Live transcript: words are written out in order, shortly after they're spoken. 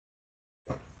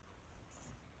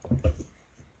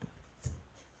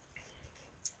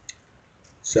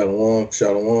Shalom,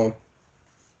 shalom.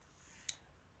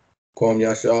 Kwam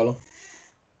Yashala.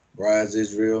 Rise,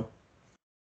 Israel.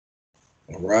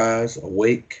 Arise,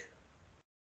 awake.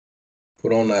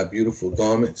 Put on thy beautiful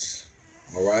garments.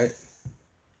 All right.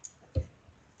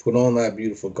 Put on thy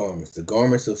beautiful garments. The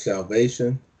garments of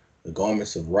salvation, the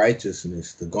garments of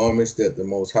righteousness, the garments that the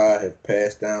Most High have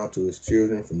passed down to his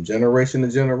children from generation to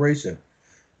generation.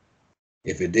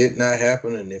 If it did not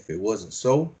happen and if it wasn't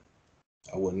so,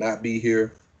 I would not be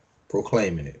here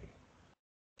proclaiming it.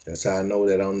 That's how I know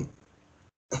that I'm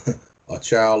a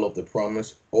child of the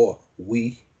promise, or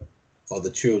we are the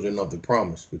children of the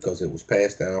promise, because it was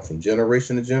passed down from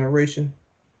generation to generation.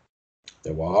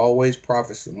 There were always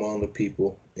prophets among the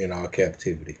people in our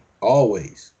captivity.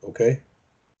 Always, okay?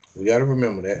 We got to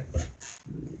remember that.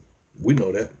 We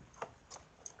know that.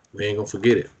 We ain't going to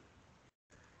forget it.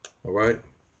 All right?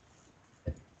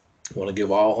 I want to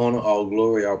give all honor, all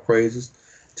glory, all praises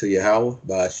to Yahweh,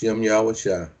 Ba'ashem Yahweh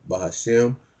Shai,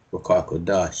 Ba'ashem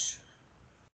Rakakodash.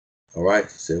 All right?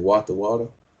 Say water.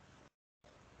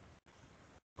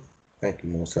 Thank you,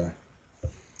 Most High.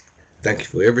 Thank you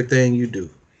for everything you do.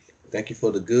 Thank you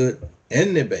for the good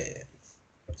and the bad.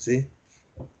 See?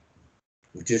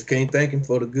 We just can't thank him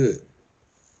for the good.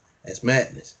 That's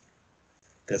madness.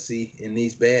 Because see, in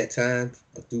these bad times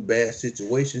or through bad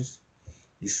situations,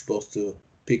 you're supposed to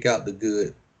pick out the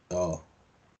good,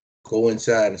 go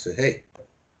inside and say, hey,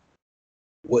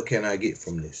 what can I get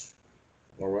from this?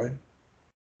 All right?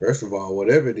 First of all,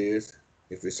 whatever it is,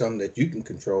 if it's something that you can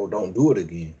control, don't do it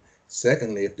again.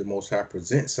 Secondly, if the Most High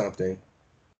presents something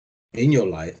in your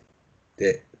life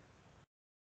that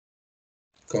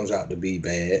comes out to be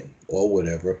bad or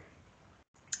whatever,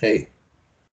 hey,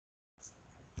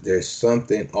 there's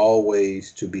something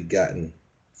always to be gotten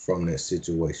from that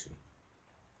situation.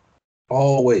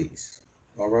 Always.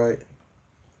 All right.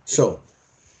 So,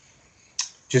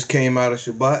 just came out of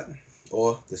Shabbat,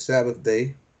 or the Sabbath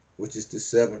day, which is the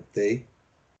seventh day.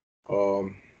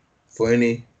 For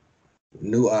any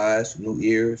new eyes, new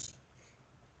ears,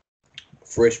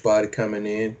 fresh body coming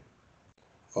in,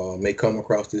 may come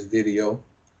across this video.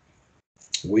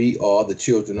 We are the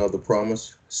children of the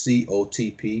promise,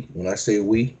 COTP. When I say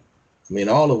we, I mean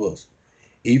all of us.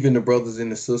 Even the brothers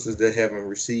and the sisters that haven't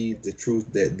received the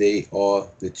truth that they are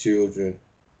the children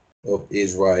of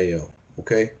Israel,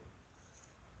 okay?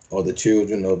 Or the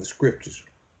children of the scriptures.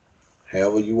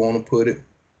 However you want to put it.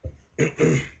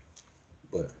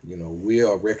 But, you know, we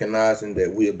are recognizing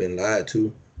that we have been lied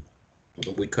to.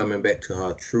 We're coming back to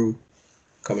our true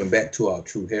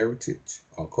heritage,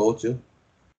 our culture,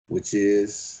 which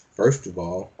is, first of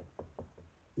all,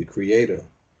 the creator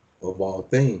of all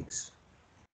things.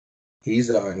 He's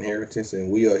our inheritance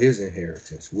and we are his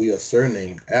inheritance. We are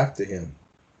surnamed after him.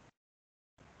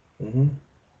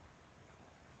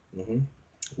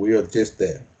 We are just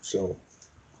that. So,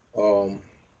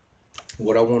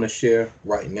 what I want to share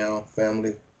right now,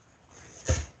 family,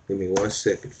 give me 1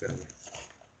 second, family.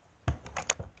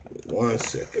 Give me 1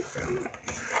 second, family.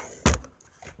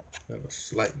 I have a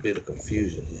slight bit of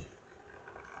confusion here.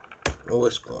 Oh,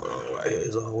 what's going on right here?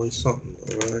 There's always something,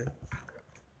 all right?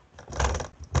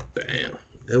 Bam.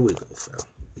 There we go, fam.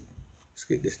 Let's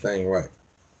get this thing right.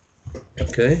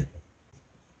 Okay.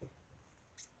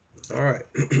 All right.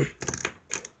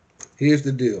 Here's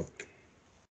the deal.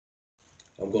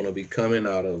 I'm going to be coming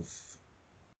out of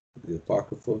the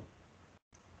Apocrypha.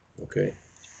 Okay.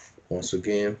 Once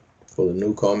again, for the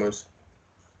newcomers,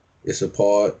 it's a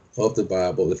part of the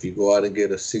Bible. If you go out and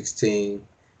get a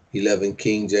 1611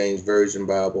 King James Version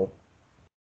Bible,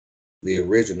 the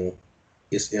original,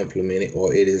 is implemented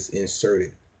or it is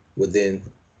inserted within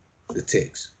the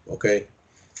text. Okay.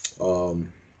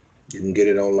 You can get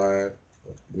it online.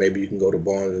 Maybe you can go to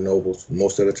Barnes and Nobles.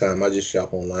 Most of the time I just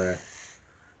shop online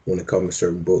when it comes to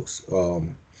certain books.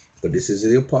 But this is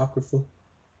the Apocrypha.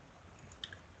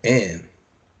 And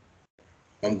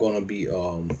I'm going to be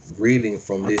reading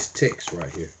from this text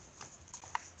right here.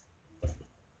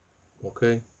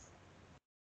 Okay.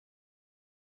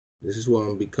 This is where I'm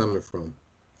going to be coming from.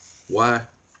 Why?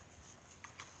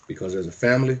 Because as a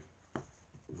family,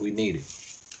 we need it.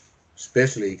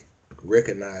 Especially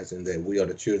recognizing that we are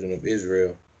the children of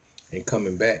Israel and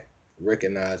coming back,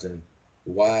 recognizing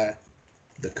why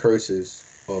the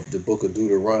curses of the book of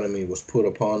Deuteronomy was put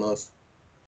upon us.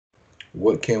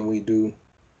 What can we do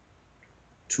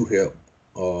to help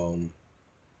or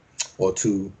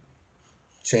to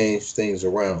change things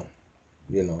around,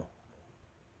 you know?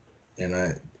 And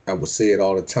I would say it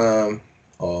all the time.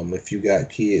 If you got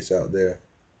kids out there,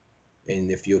 and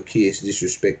if your kids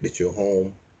disrespected your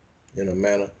home in a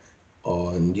manner,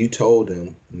 and you told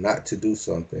them not to do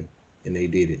something, and they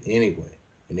did it anyway,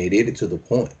 And they did it to the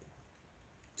point.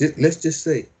 Let's just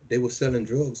say they were selling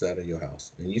drugs out of your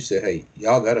house. And you said, hey,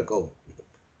 y'all got to go.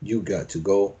 You got to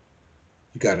go.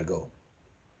 You got to go.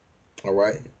 All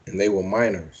right? And they were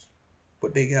minors.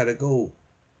 But they got to go.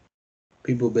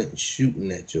 People been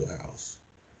shooting at your house.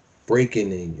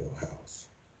 Breaking in your house.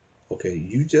 Okay,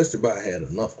 you just about had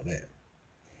enough of that.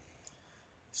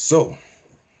 So,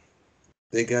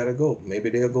 they got to go. Maybe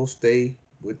they'll go stay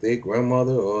with their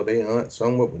grandmother or their aunt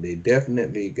somewhere, but they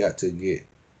definitely got to get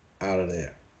out of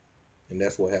there. And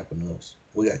that's what happened to us.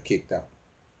 We got kicked out.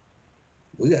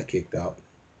 We got kicked out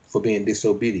for being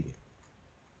disobedient.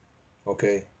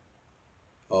 Okay?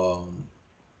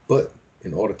 But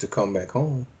in order to come back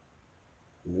home,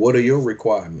 what are your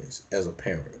requirements as a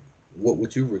parent? What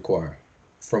would you require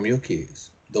from your kids,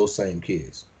 those same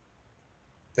kids?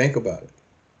 Think about it.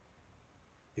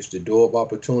 Is the door of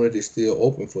opportunity still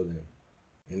open for them?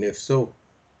 And if so,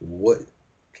 what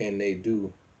can they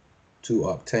do to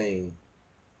obtain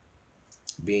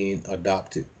being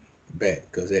adopted back?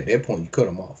 Because at that point, you cut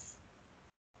them off.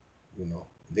 You know,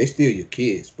 they're still your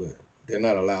kids, but they're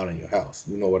not allowed in your house.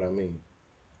 You know what I mean?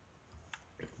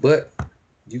 But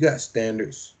you got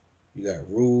standards, you got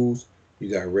rules,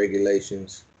 you got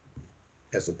regulations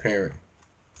as a parent,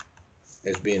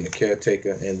 as being the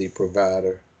caretaker and the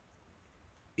provider,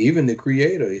 even the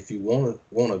creator. If you want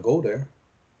to go there,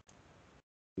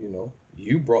 you know,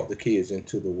 you brought the kids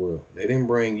into the world. They didn't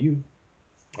bring you.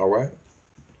 All right.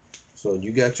 So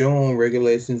you got your own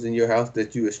regulations in your house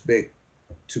that you expect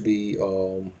to be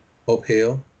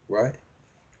upheld, right?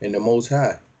 And the Most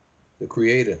High, the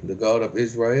Creator, the God of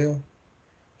Israel,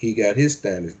 He got His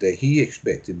standards that He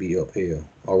expects to be upheld.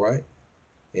 All right.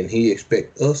 And He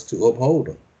expects us to uphold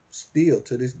them still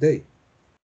to this day.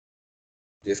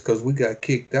 Just because we got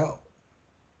kicked out,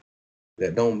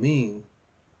 that don't mean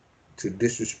to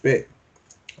disrespect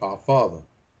our Father.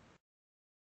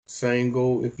 Same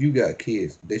goal if you got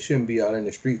kids. They shouldn't be out in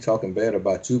the street talking bad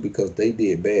about you because they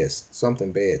did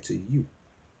something bad to you.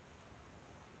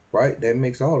 Right? That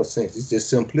makes all the sense. It's just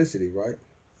simplicity, right?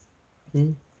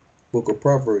 Book of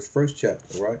Proverbs, 1st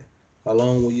chapter, right? How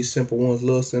long will you simple ones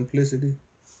love simplicity?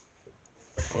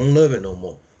 I don't love it no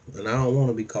more. And I don't want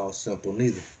to be called simple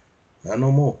neither. Not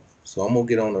no more. So I'm going to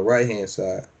get on the right-hand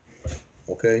side,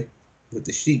 okay, with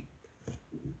the sheep.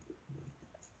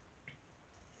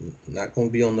 Not going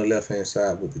to be on the left-hand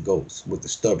side with the goats, with the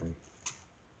stubborn.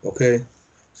 Okay?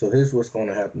 So here's what's going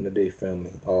to happen today,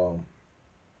 family.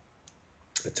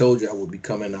 I told you I would be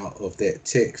coming out of that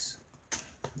text,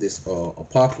 this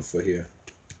apocrypha here.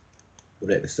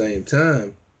 But at the same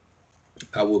time,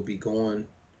 I will be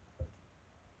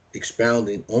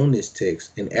expounding on this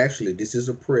text. And actually, this is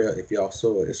a prayer. If y'all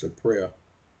saw it, it's a prayer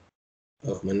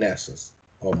of Manasseh,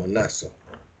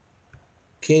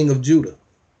 King of Judah.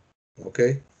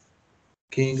 Okay?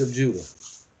 King of Judah.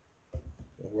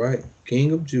 All right?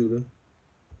 King of Judah.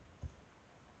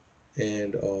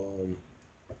 And hold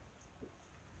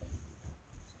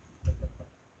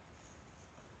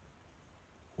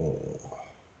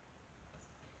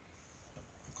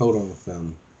on,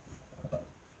 family.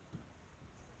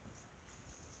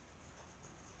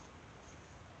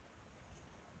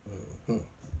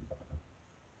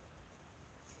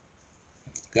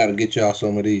 Got to get y'all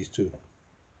some of these too.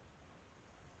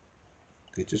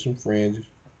 Get you some fringes.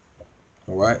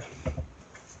 All right.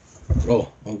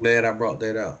 Oh, I'm glad I brought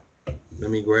that out.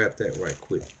 Let me grab that right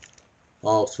quick.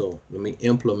 Also, let me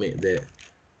implement that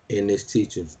in this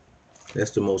teaching.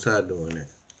 That's the Most High doing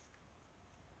that.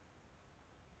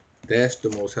 That's the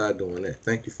Most High doing that.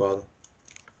 Thank you, Father.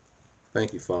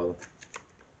 Thank you, Father.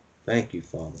 Thank you,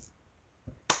 Father.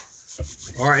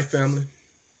 All right, family.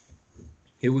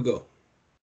 Here we go.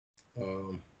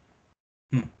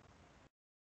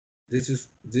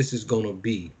 This is gonna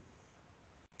be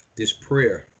this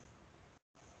prayer.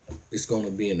 It's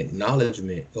gonna be an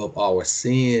acknowledgement of our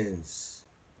sins.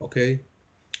 Okay,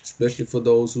 especially for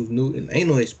those who's new. And ain't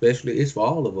no especially. It's for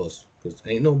all of us because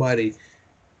ain't nobody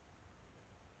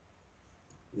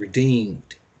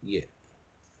redeemed yet.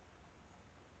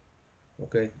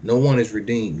 Okay, no one is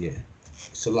redeemed yet.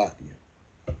 Salakia.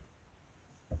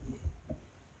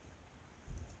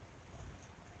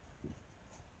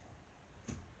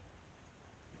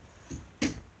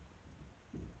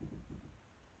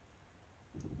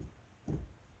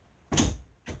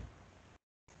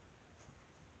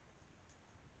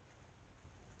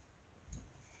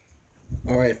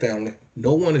 All right, family.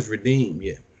 No one is redeemed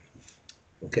yet.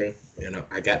 Okay, and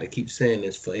I got to keep saying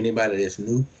this for anybody that's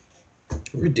new,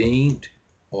 redeemed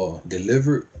or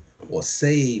delivered or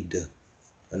saved.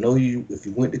 I know if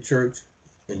you went to church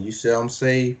and you say I'm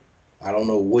saved, I don't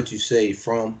know what you saved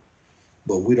from.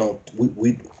 But we don't.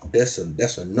 We that's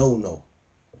a no-no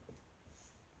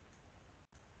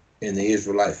in the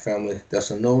Israelite family.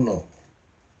 That's a no-no.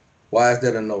 Why is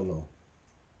that a no-no?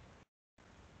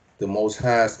 The Most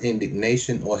High's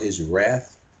indignation or His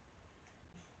wrath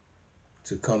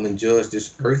to come and judge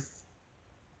this earth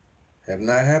have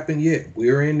not happened yet.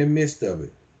 We're in the midst of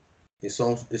it. It's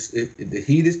on. The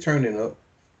heat is turning up,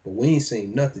 but we ain't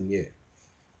seen nothing yet.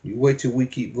 You wait till we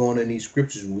keep going in these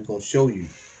scriptures, and we're gonna show you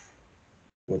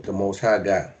what the Most High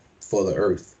got for the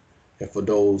earth and for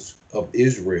those of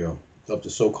Israel, of the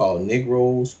so-called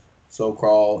Negroes,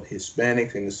 so-called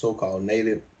Hispanics, and the so-called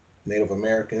Native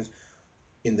Americans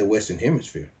in the Western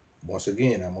Hemisphere. Once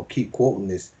again, I'm gonna keep quoting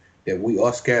this, that we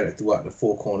are scattered throughout the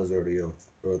four corners of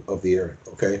the earth.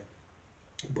 Okay,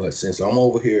 but since I'm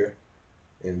over here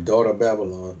in daughter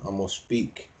Babylon, I'm gonna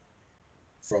speak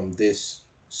from this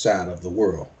side of the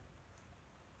world.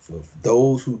 So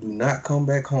those who do not come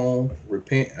back home,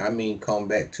 repent. I mean, come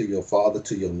back to your father,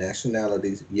 to your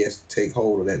nationalities. Yes, take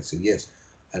hold of that. So yes,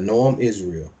 I know I'm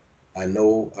Israel. I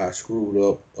know I screwed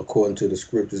up according to the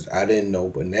scriptures. I didn't know,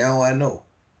 but now I know.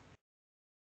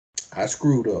 I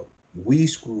screwed up. We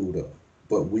screwed up.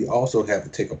 But we also have to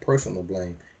take a personal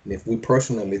blame. And if we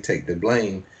personally take the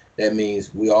blame, that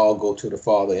means we all go to the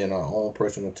Father in our own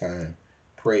personal time,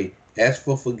 pray, ask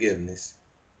for forgiveness.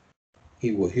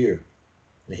 He will hear,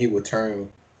 and He will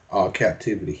turn our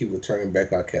captivity. He will turn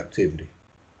back our captivity.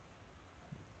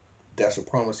 That's a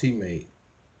promise He made.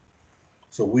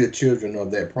 So we are children of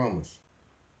that promise.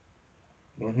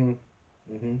 And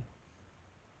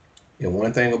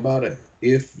one thing about it,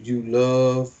 if you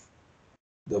love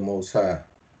the Most High,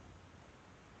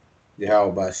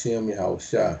 Yahweh Bashem, Yahweh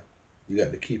Shah, you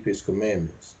got to keep His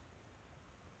commandments.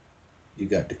 You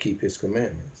got to keep His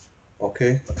commandments.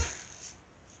 Okay?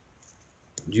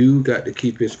 You got to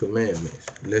keep His commandments.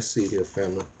 Let's see here,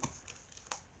 family.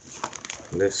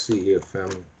 Let's see here,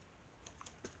 family.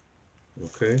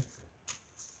 Okay?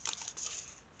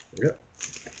 Yep.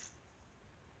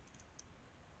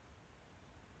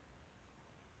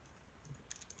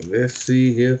 Let's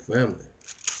see here, family.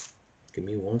 Give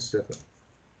me 1 second.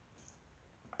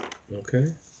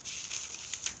 Okay?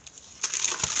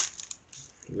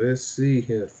 Let's see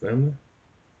here, family.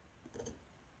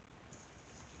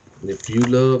 If you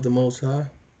love the Most High,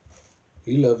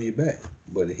 He love you back.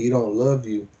 But He don't love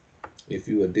you if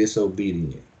you are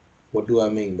disobedient. What do I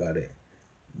mean by that?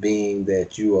 Being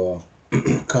that you are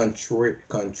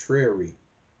contrary,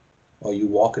 or you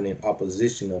walking in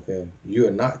opposition of Him. You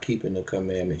are not keeping the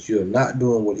commandments. You are not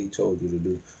doing what He told you to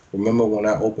do. Remember when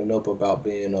I opened up about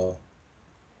being a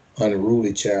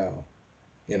unruly child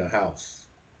in a house?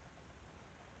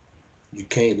 You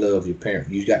can't love your parents.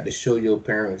 You got to show your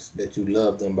parents that you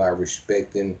love them by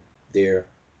respecting their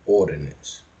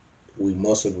ordinance. We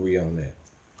must agree on that.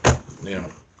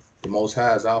 Now, the Most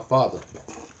High is our Father.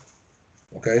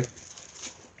 Okay?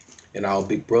 And our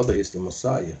big brother is the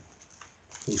Messiah,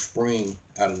 who sprang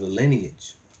out of the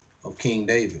lineage of King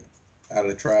David, out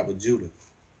of the tribe of Judah.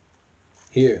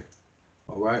 Here,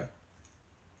 all right?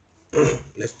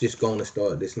 Let's just go on and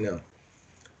start this now.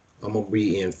 I'm going to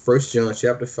be in 1 John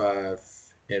chapter 5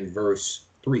 and verse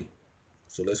 3.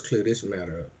 So let's clear this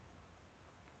matter up.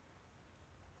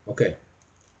 Okay.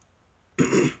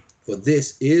 For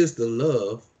this is the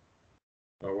love,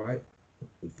 all right,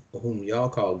 whom y'all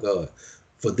call God.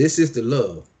 For this is the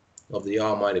love of the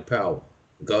almighty power.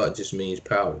 God just means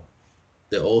power,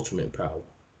 the ultimate power.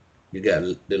 You got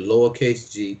the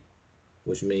lowercase g,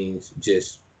 which means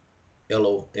just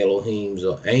Elohims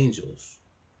or angels.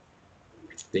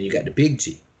 Then you got the big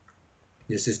G.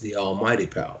 This is the almighty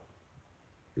power,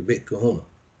 the big kahuna.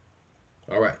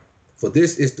 All right. For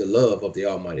this is the love of the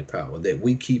almighty power, that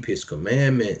we keep His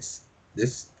commandments.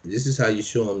 This is how you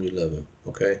show Him you love Him.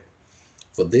 Okay.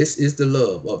 For this is the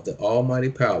love of the almighty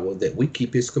power, that we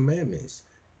keep His commandments,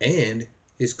 and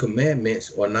His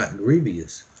commandments are not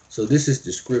grievous. So this is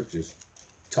the scriptures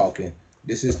talking.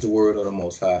 This is the word of the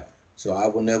Most High. So I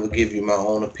will never give you my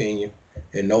own opinion,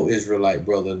 and no Israelite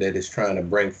brother that is trying to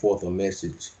bring forth a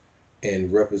message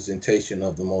in representation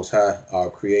of the Most High, our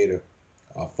Creator,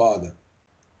 our Father,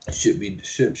 should be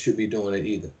doing it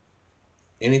either.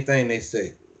 Anything they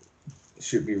say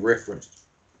should be referenced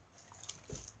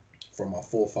from our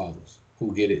forefathers,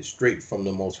 who get it straight from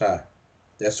the Most High.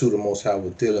 That's who the Most High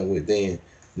was dealing with then.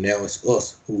 Now it's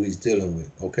us who He's dealing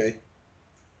with. Okay.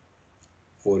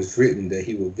 For it is written that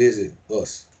He will visit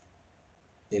us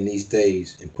in these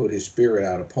days and put His Spirit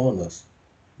out upon us,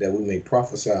 that we may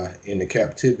prophesy in the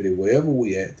captivity wherever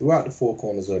we at throughout the four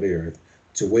corners of the earth,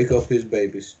 to wake up His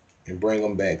babies and bring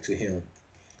them back to Him,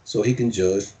 so He can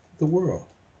judge the world.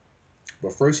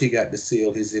 But first he got to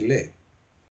seal his elect.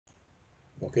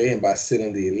 Okay, and by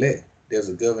sealing the elect, there's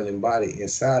a governing body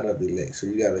inside of the elect. So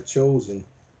you got a chosen.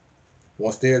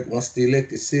 Once the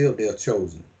elect is sealed, they're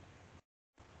chosen.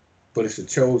 But it's a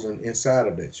chosen inside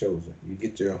of that chosen. You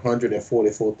get your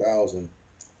 144,000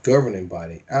 governing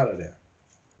body out of there.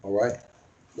 All right.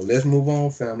 But let's move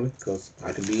on, family, because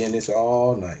I can be in this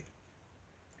all night.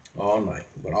 All night.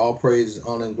 But all praise,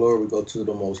 honor, and glory go to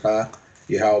the Most High.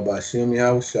 Yahweh Bashim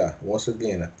Yahweh Shah. Once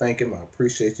again, I thank him. I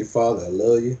appreciate you, Father. I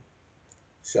love you.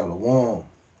 Shalom.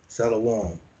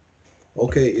 Shalom.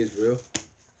 Okay, Israel.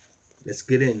 Let's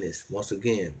get in this. Once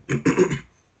again,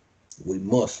 we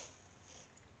must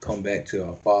come back to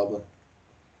our Father.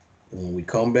 And when we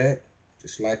come back,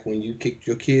 just like when you kicked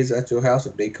your kids out your house,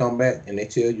 if they come back and they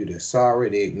tell you they're sorry,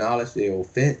 they acknowledge their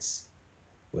offense,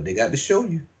 well, they got to show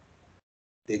you.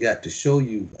 They got to show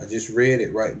you. I just read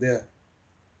it right there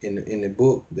in the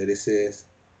book that it says,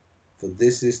 for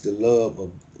this is the love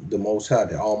of the Most High,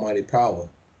 the Almighty power,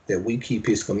 that we keep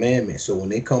his commandments. So when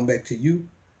they come back to you,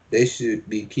 they should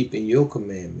be keeping your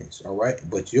commandments, all right?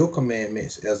 But your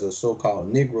commandments as a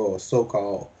so-called Negro or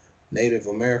so-called Native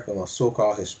American or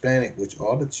so-called Hispanic, which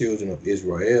are the children of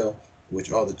Israel,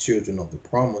 which are the children of the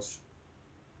promise,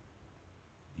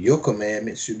 your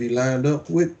commandments should be lined up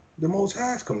with the Most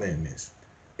High's commandments.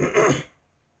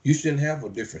 You shouldn't have a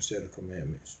different set of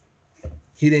commandments.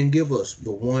 He didn't give us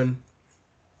but one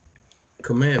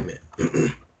commandment.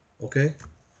 Okay?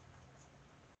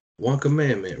 One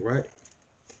commandment, right?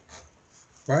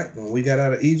 Right? When we got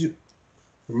out of Egypt,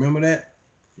 remember that?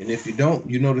 And if you don't,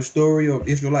 you know the story of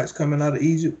Israelites coming out of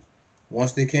Egypt.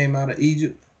 Once they came out of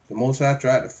Egypt, the Most High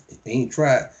he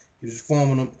was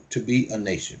forming them to be a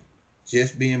nation.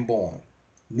 Just being born.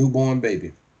 Newborn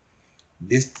baby.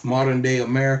 This modern day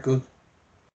America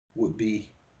would be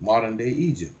modern day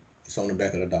Egypt. It's on the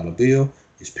back of the dollar bill.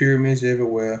 It's pyramids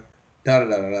everywhere. Da da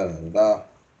da da da da da.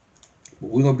 But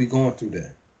we're gonna be going through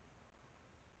that.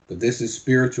 But this is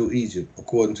spiritual Egypt,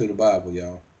 according to the Bible,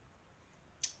 y'all.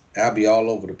 I'll be all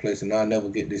over the place, and I'll never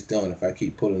get this done if I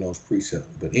keep pulling those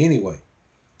precepts. But anyway,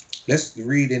 let's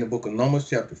read in the book of Numbers,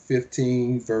 chapter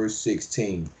 15, verse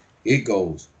 16. It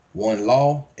goes, one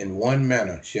law and one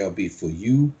manner shall be for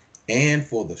you and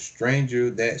for the stranger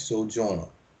that sojourneth.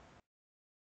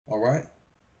 All right?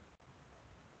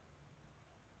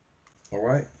 All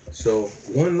right? So,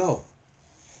 one law.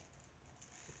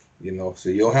 You know, so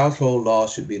your household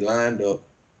laws should be lined up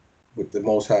with the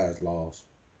Most High's laws,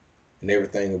 and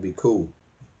everything will be cool.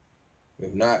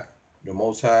 If not, the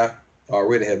Most High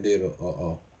already have did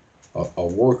a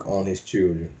work on his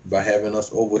children by having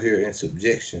us over here in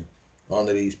subjection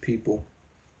under these people,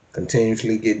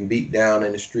 continuously getting beat down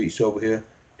in the streets over here.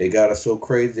 They got us so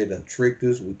crazy, they done tricked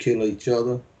us. We kill each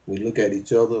other. We look at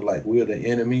each other like we're the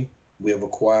enemy. We have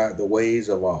acquired the ways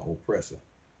of our oppressor.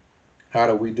 How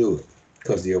do we do it?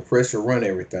 Because the oppressor run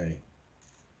everything.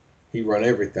 He run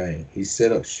everything. He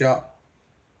set up shop.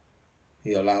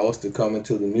 He allow us to come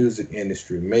into the music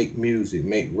industry, make music,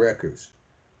 make records.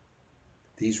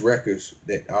 These records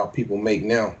that our people make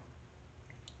now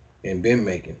and been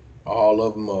making, all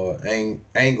of them are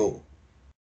angled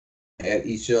at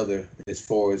each other as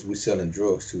far as we selling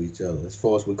drugs to each other, as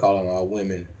far as we calling our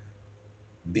women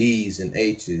B's and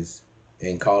H's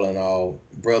and calling our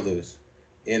brothers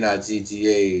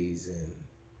NIGGAs, and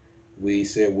we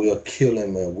said we'll kill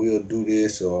him or we'll do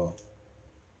this, or,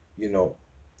 you know,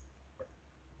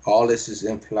 all this is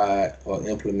implied or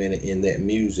implemented in that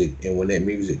music. And when that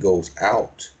music goes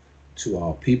out to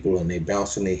our people and they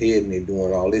bouncing their head and they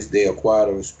doing all this, they acquire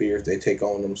those spirits, they take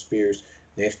on them spirits.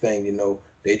 Next thing you know,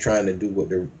 they trying to do what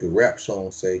the rap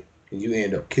songs say, and you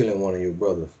end up killing one of your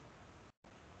brothers.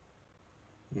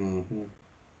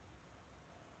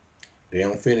 They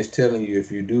don't finish telling you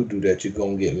if you do that, you're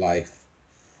going to get life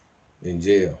in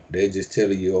jail. They're just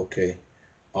telling you, okay,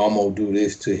 I'm going to do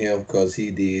this to him because he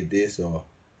did this, or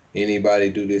anybody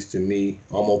do this to me,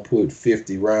 I'm going to put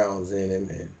 50 rounds in him.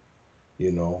 And,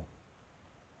 you know,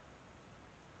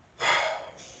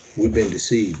 we've been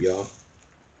deceived, y'all.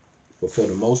 But for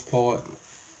the most part,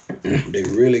 they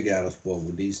really got us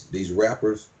with these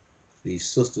rappers, these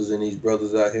sisters and these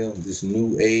brothers out here, this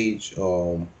new age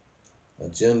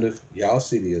agenda. Y'all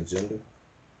see the agenda.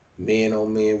 Men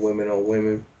on men, women on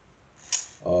women.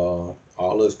 All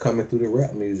us coming through the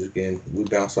rap music, and we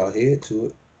bounce our head to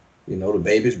it. You know, the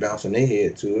babies bouncing their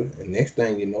head to it. And next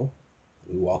thing you know,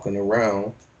 we walking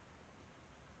around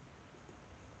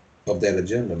of that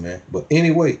agenda, man. But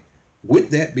anyway,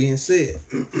 with that being said,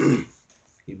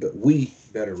 we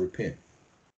better repent.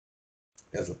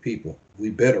 As a people,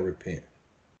 we better repent.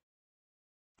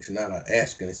 It's not an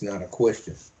asking, it's not a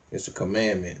question. It's a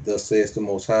commandment. Thus says the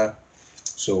Most High.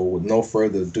 So with no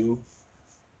further ado,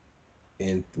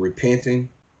 in repenting,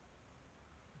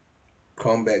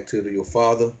 come back to your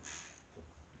Father.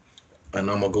 And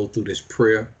I'm going to go through this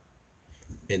prayer.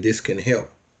 And this can help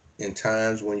in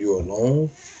times when you're alone.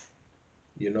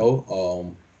 You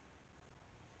know,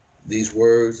 these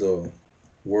words are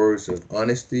words of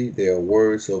honesty. They are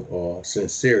words of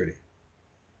sincerity.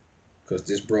 Because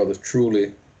this brother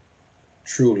truly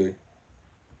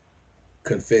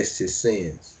confessed his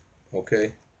sins.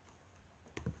 Okay?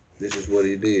 This is what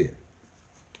he did.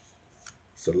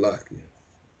 Salakia,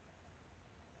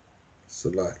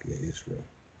 Israel.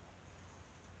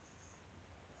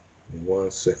 In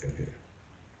 1 second here.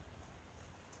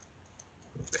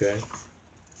 Okay?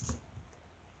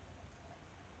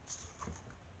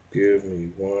 Give me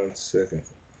 1 second.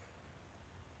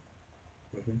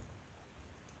 Give me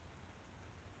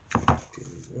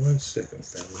 1 second,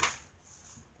 family.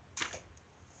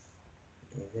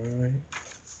 All right.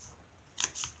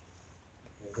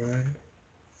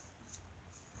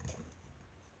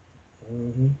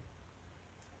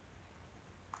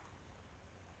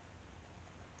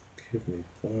 Give me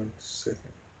 1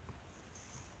 second.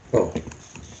 Oh,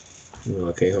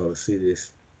 I can't hardly see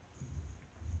this.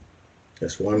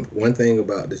 That's one thing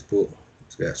about this book.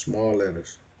 It's got small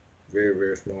letters, very,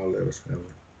 very small letters,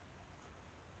 family.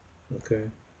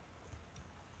 Okay.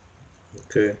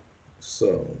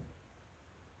 So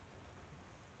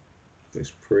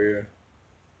this prayer.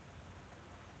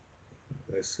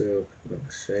 Let's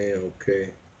Shane.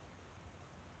 Okay.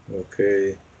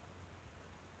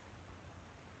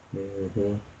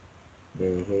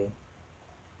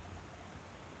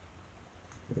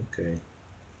 Okay.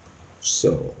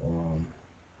 So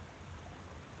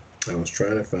I was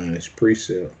trying to find this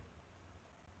precept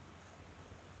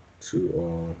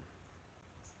to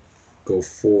go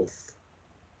forth.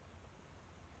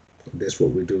 That's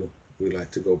what we do. We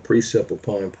like to go precept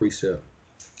upon precept,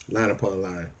 line upon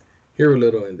line. Here a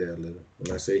little and there a little.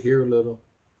 When I say here a little,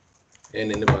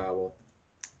 and in the Bible,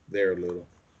 there a little.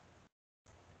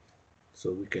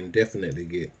 So we can definitely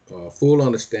get full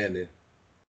understanding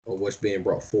of what's being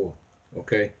brought forth.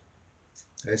 Okay?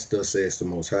 That still says the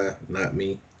Most High, not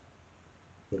me.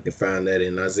 We can find that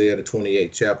in Isaiah the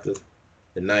 28th chapter,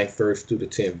 the 9th verse through the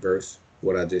 10th verse.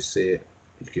 What I just said,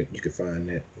 you can find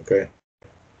that. Okay.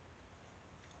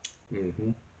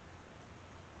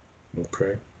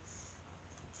 Okay.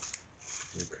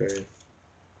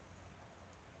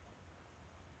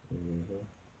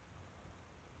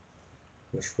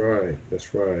 That's right.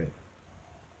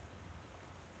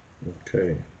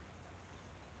 Okay.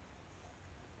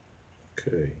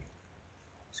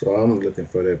 So I'm looking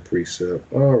for that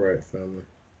precept. All right, family.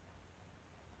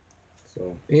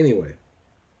 So anyway,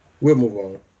 we'll move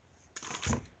on.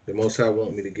 The Most High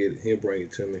want me to get it. He'll bring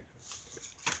it to me.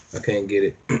 I can't get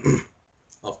it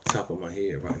off the top of my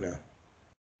head right now.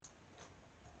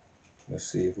 Let's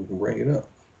see if we can bring it up.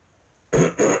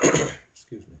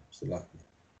 Excuse me, Salaki.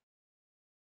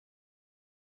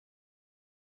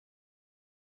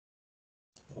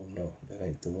 Oh no, that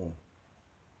ain't the one.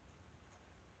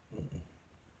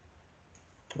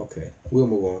 Okay, we'll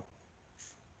move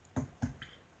on.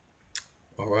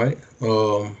 All right.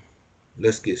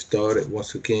 Let's get started.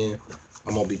 Once again,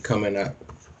 I'm gonna be coming out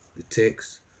the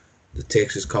text. The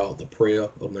text is called the Prayer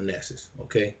of Manasseh.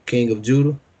 Okay, King of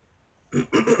Judah.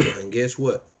 And guess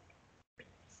what?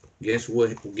 Guess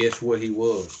what he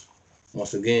was?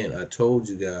 Once again, I told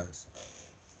you guys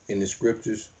in the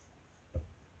scriptures.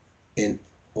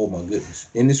 Oh my goodness,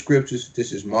 in the scriptures,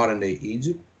 this is modern day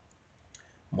Egypt,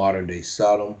 modern day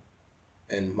Sodom,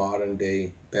 and modern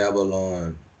day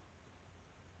Babylon.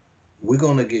 We're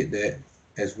gonna get that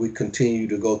as we continue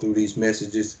to go through these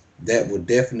messages. That will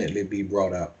definitely be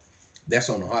brought out. That's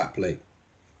on the hot plate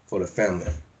for the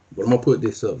family. But I'm gonna put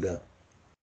this up there.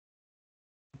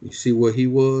 You see where he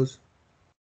was?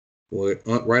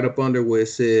 Right up under where it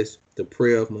says the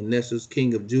prayer of Manasseh,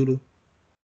 king of Judah,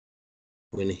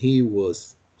 when he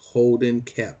was holding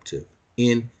captive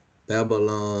in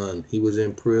Babylon. He was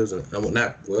in prison.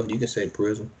 Well, you can say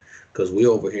prison, because we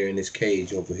over here in this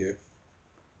cage over here.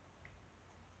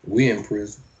 We in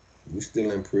prison. We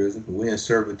still in prison. We in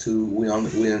servitude. We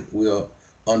are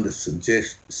under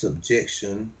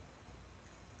subjection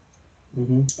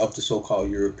of the so-called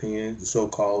Europeans, the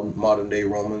so-called modern day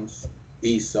Romans,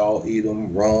 Esau,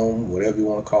 Edom, Rome, whatever you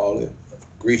want to call it,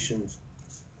 Grecians.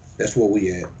 That's where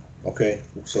we at. Okay,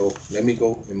 so let me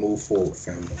go and move forward,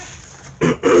 family.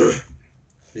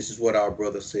 This is what our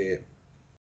brother said,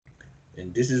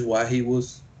 and this is why he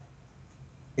was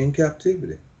in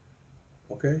captivity.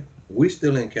 Okay, we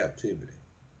still in captivity.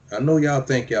 I know y'all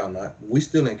think y'all not. We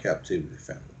still in captivity,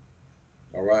 family.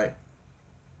 All right.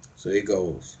 So it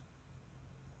goes.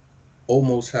 O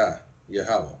Most High,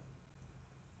 Yahweh,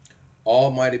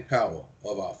 Almighty power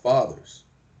of our fathers,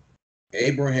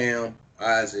 Abraham,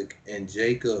 Isaac, and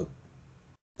Jacob.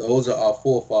 Those are our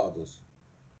forefathers.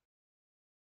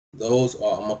 Those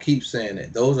are, I'm going to keep saying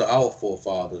that. Those are our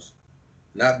forefathers,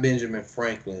 not Benjamin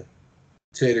Franklin,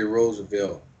 Teddy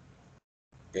Roosevelt,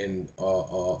 and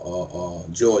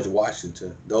George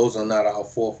Washington. Those are not our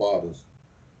forefathers.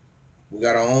 We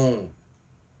got our own.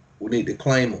 We need to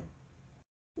claim them.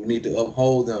 We need to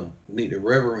uphold them. We need to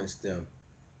reverence them.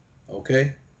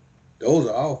 Okay? Those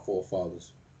are our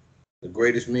forefathers. The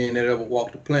greatest men that ever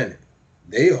walked the planet.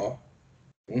 They are.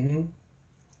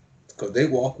 Because they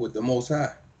walk with the Most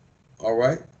High. All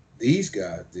right? These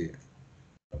guys did.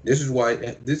 This is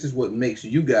what makes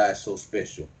you guys so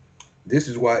special. This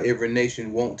is why every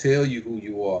nation won't tell you who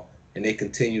you are, and they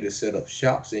continue to set up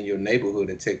shops in your neighborhood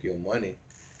and take your money.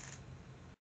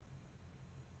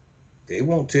 They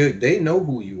won't tell. They know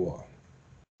who you are.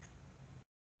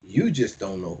 You just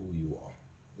don't know who you are.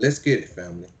 Let's get it,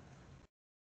 family.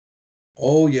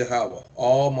 O Yahweh,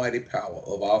 almighty power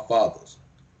of our fathers,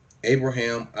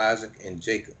 Abraham, Isaac, and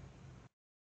Jacob,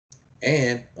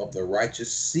 and of the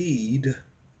righteous seed,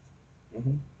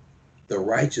 the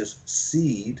righteous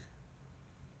seed,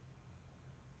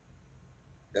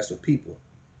 that's a people,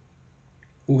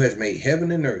 who has made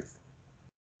heaven and earth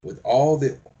with all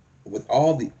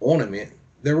the ornament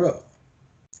thereof.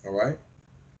 All right?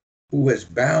 Who has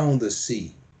bound the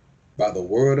sea by the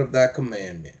word of thy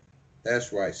commandment.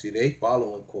 That's right. See, they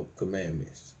following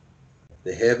commandments.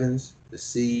 The heavens, the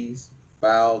seas,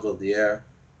 fowls of the air,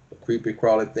 the creepy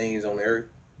crawly things on the earth,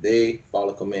 they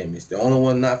follow commandments. The only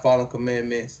one not following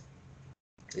commandments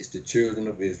is the children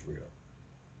of Israel.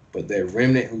 But that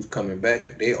remnant who's coming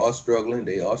back, they are struggling,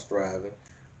 they are striving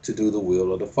to do the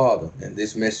will of the Father. And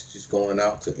this message is going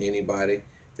out to anybody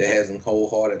that hasn't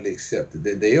wholeheartedly accepted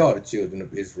that they are the children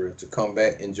of Israel to come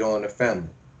back and join the family.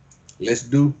 Let's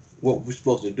do what we're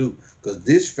supposed to do, because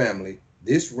this family,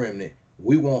 this remnant,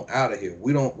 we want out of here.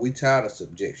 We tired of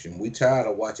subjection. We tired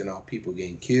of watching our people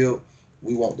getting killed.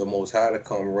 We want the Most High to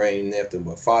come rain nothing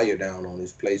but fire down on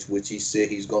this place, which he said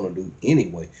he's going to do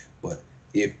anyway. But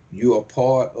if you are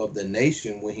part of the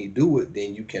nation when he do it,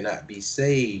 then you cannot be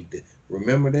saved.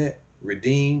 Remember that?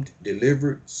 Redeemed,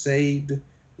 delivered, saved.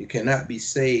 You cannot be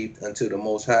saved until the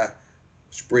Most High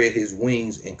spread his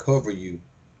wings and cover you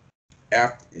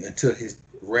until his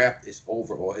wrath is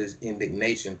over or his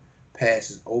indignation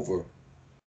passes over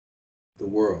the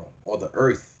world or the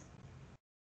earth.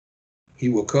 He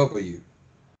will cover you.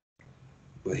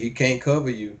 But he can't cover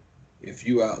you if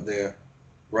you out there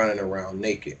running around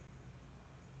naked.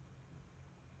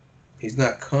 He's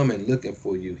not coming looking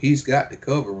for you. He's got the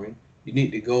covering. You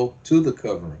need to go to the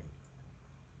covering.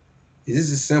 This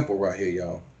is simple right here,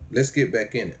 y'all. Let's get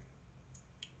back in it.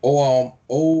 O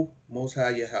Most High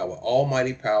Yahweh,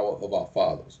 almighty power of our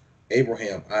fathers,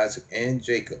 Abraham, Isaac, and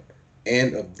Jacob,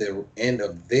 and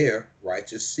of their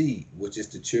righteous seed, which is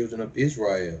the children of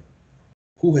Israel,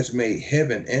 who has made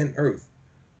heaven and earth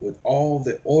with all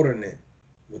the ornament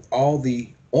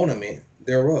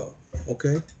thereof.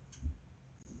 Okay?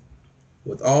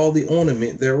 With all the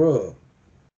ornament thereof.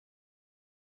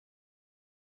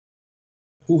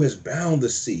 Who has bound the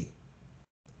sea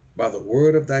by the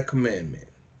word of thy commandment,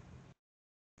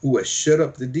 who has shut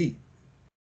up the deep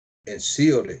and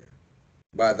sealed it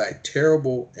by thy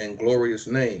terrible and glorious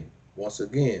name. Once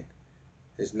again,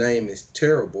 his name is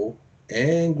terrible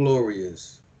and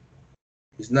glorious.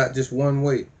 He's not just one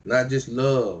way, not just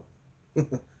love.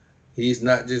 He's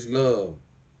not just love.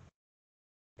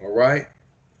 All right?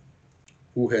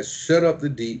 Who has shut up the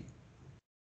deep.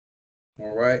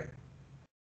 All right?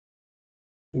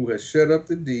 Who has shut up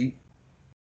the deep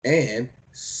and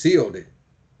sealed it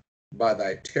by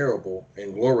thy terrible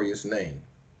and glorious name,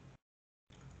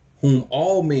 whom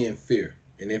all men fear.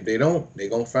 And if they don't, they're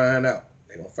going to find out.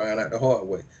 They're going to find out the hard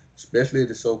way, especially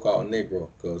the so-called Negro,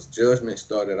 because judgment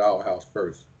started at our house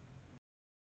first.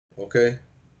 Okay?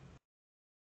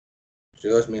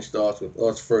 Judgment starts with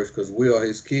us first, because we are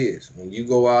his kids. When you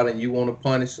go out and you want to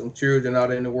punish some children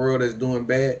out in the world that's doing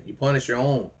bad, you punish your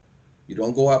own. You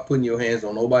don't go out putting your hands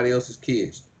on nobody else's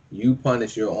kids. You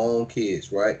punish your own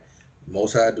kids, right?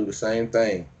 Most High do the same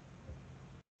thing.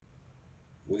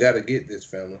 We got to get this,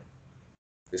 family.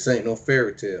 This ain't no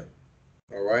fairy tale.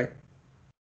 All right?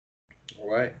 All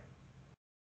right?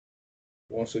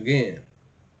 Once again,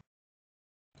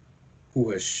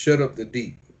 who has shut up the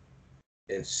deep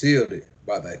and sealed it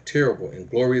by thy terrible and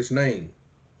glorious name,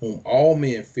 whom all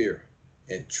men fear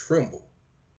and tremble.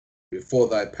 before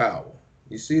thy power.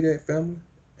 You see that, family?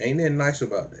 Ain't that nice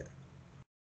about that?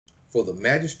 For the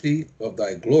majesty of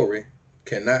thy glory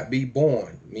cannot be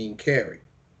borne, mean carried,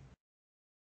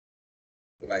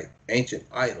 like ancient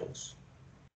idols.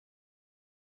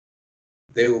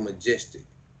 They were majestic.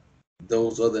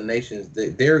 Those other nations,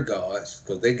 their gods,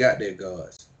 because they got their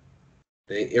gods.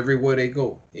 They everywhere they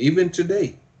go. Even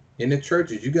today, in the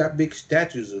churches, you got big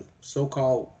statues of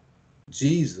so-called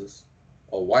Jesus,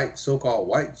 or white, so-called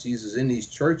white Jesus in these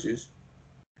churches.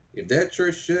 If that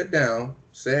church shut down,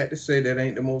 sad to say that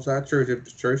ain't the Most High Church. If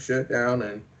the church shut down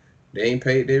and they ain't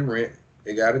paid their rent,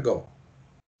 they got to go.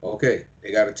 Okay,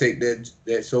 they got to take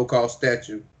that so-called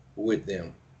statue with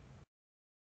them.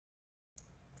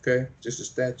 Okay, just a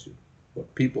statue.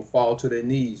 But people fall to their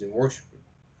knees and worship it.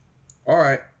 All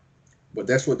right, but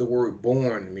that's what the word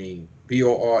born means.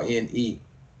 B-O-R-N-E.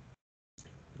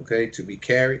 Okay, to be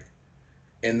carried.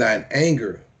 And thine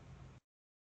anger,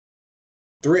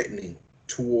 threatening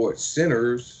towards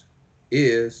sinners,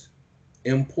 is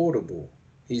importable.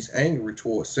 He's angry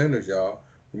towards sinners, y'all.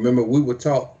 Remember, we were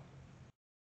taught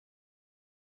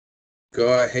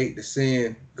God hate the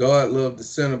sin. God loved the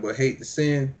sinner, but hate the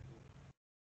sin.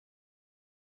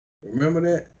 Remember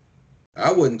that?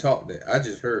 I wasn't taught that. I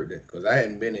just heard that because I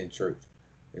hadn't been in church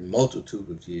in multitude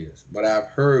of years. But I've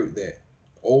heard that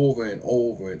over and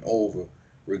over and over,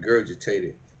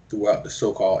 regurgitated throughout the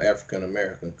so-called African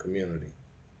American community.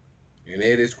 And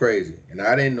it is crazy. And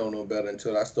I didn't know no better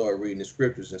until I started reading the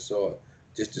scriptures and saw it,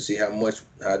 just to see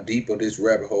how deep of this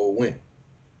rabbit hole went.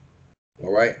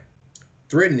 All right.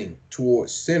 Threatening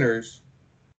towards sinners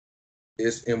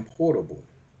is importable,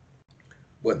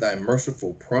 but thy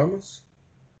merciful promise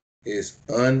is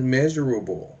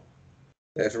unmeasurable.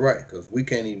 That's right, because we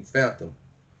can't even fathom.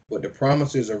 But the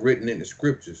promises are written in the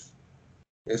scriptures.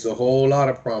 There's a whole lot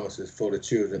of promises for the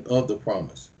children of the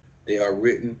promise. They are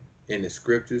written in the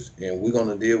scriptures, and we're going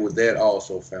to deal with that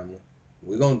also, family.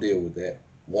 We're going to deal with that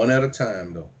one at a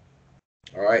time, though.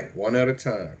 All right, one at a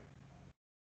time.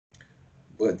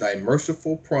 But thy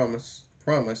merciful promise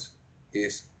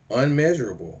is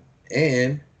unmeasurable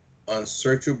and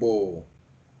unsearchable.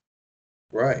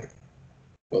 Right.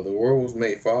 For the world was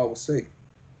made for our sake.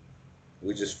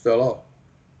 We just fell off.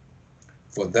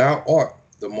 For thou art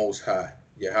the Most High,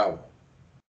 Yahweh,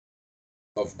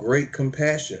 of great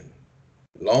compassion,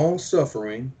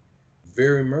 long-suffering,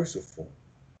 very merciful,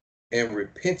 and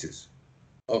repentest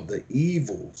of the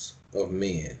evils of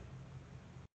men.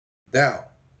 Thou,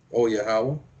 O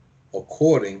Yahweh,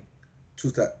 according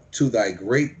to thy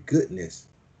great goodness,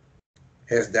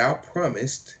 hast thou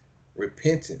promised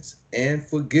repentance and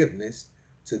forgiveness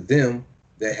to them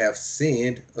that have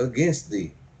sinned against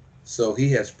thee. So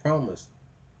he has promised.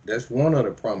 That's one of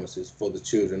the promises for the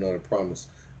children of the promise,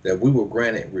 that we were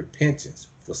granted repentance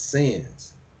for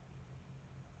sins.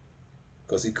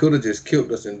 Because he could have just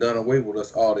killed us and done away with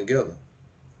us altogether.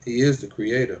 He is the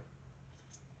creator.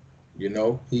 You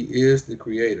know, he is the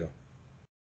creator.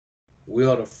 We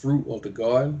are the fruit of the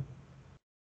garden.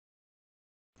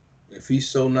 If he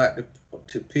so not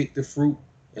to pick the fruit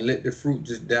and let the fruit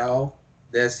just die off,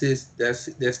 that's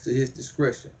to his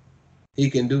discretion. He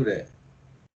can do that.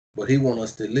 But he wants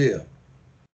us to live.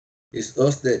 It's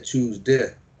us that choose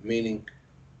death, meaning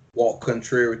walk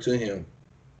contrary to him.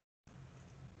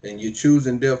 And you're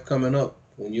choosing death coming up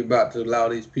when you're about to allow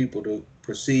these people to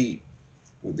proceed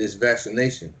with this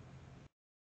vaccination.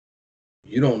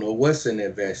 You don't know what's in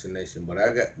that vaccination, but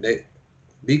I got that.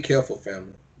 Be careful,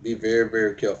 family. Be very,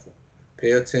 very careful.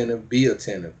 Pay attentive. Be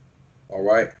attentive. All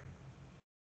right?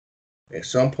 At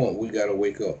some point, we got to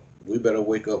wake up. We better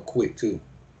wake up quick, too,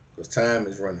 because time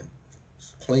is running.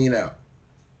 Clean out.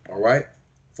 All right?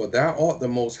 For thou art the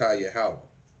Most High Yahweh,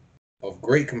 of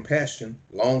great compassion,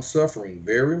 long-suffering,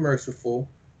 very merciful,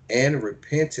 and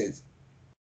repentance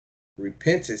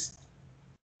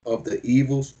of the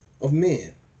evils of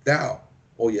men. Thou,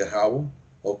 O Yahweh,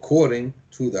 according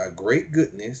to thy great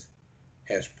goodness,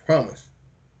 hast promised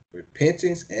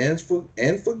repentance and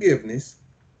forgiveness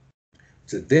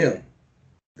to them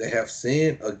that have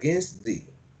sinned against thee,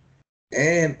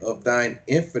 and of thine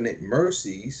infinite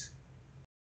mercies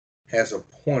has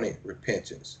appointed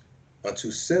repentance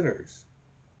unto sinners.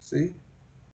 See?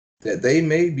 That they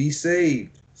may be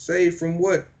saved. Saved from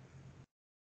what?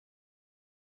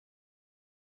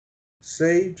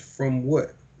 Saved from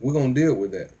what? We're going to deal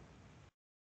with that.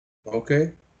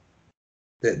 Okay?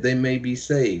 That they may be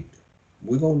saved.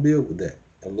 We're going to deal with that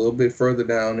a little bit further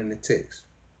down in the text.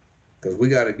 Because we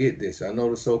got to get this. I know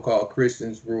the so-called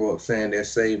Christians grew up saying they're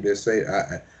saved,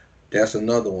 that's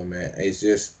another one, man. It's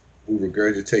just we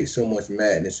regurgitate so much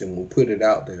madness and we put it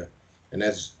out there. And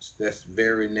that's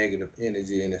very negative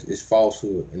energy, and it's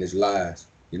falsehood and it's lies.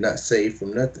 You're not saved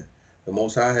from nothing. The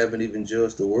Most High haven't even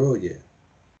judged the world yet.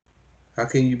 How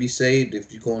can you be saved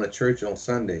if you're going to church on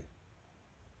Sunday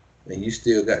and you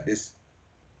still got this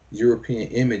European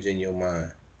image in your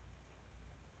mind,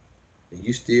 and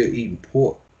you still eating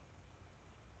pork,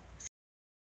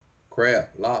 crab,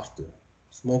 lobster,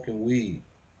 smoking weed?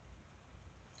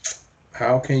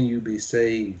 How can you be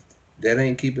saved? That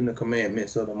ain't keeping the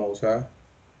commandments of the Most High.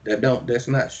 That's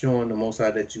not showing the Most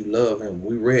High that you love him.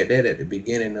 We read that at the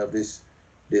beginning of this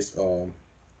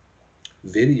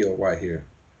video right here.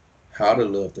 How to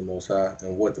love the Most High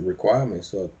and what the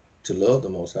requirements are to love the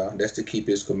Most High. That's to keep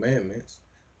his commandments.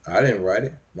 I didn't write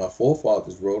it. My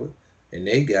forefathers wrote it, and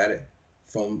they got it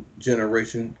from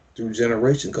generation through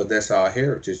generation, because that's our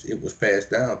heritage. It was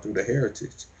passed down through the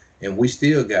heritage, and we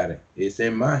still got it. It's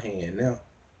in my hand now.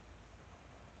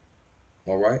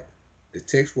 All right? The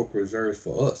text was preserved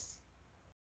for us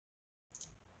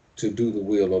to do the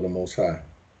will of the Most High.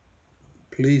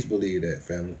 Please believe that,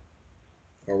 family.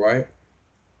 All right?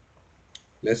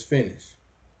 Let's finish.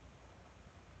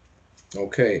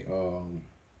 Okay.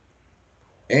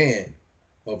 And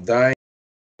of thy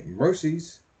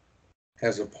mercies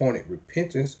has appointed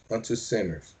repentance unto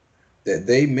sinners, that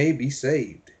they may be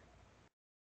saved.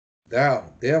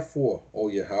 Thou, therefore, O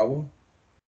Yahweh,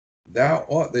 thou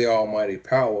art the almighty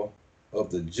power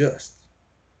of the just,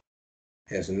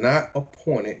 has not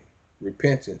appointed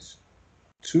repentance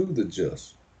to the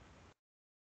just.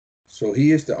 So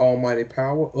he is the almighty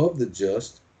power of the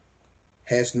just,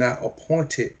 has not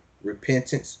appointed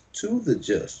repentance to the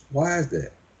just. Why is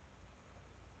that?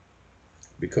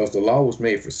 Because the law was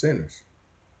made for sinners,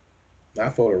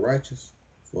 not for the righteous,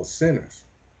 for sinners.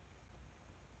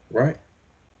 Right?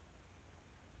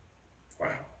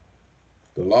 Wow.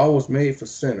 The law was made for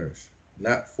sinners,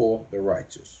 not for the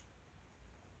righteous.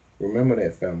 Remember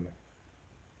that, family.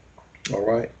 All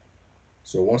right?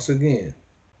 So once again,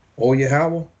 O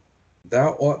Yahweh,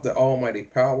 thou art the almighty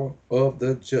power of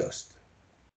the just.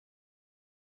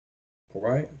 All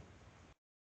right?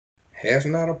 Has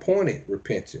not appointed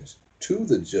repentance to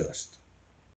the just,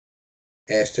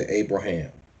 as to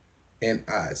Abraham and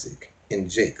Isaac and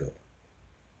Jacob,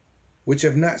 which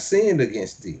have not sinned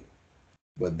against thee,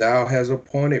 but thou hast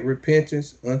appointed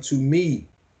repentance unto me,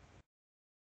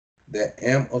 that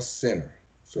am a sinner.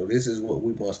 So this is what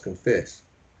we must confess.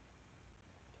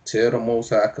 Tell the Most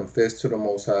High, confess to the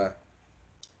Most High,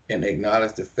 and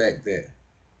acknowledge the fact that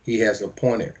he has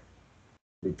appointed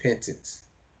repentance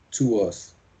to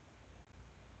us.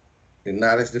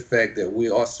 Acknowledge the fact that we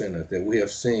are sinners, that we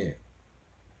have sinned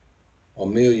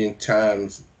 1,000,000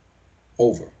 times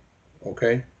over.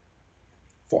 Okay?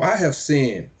 For I have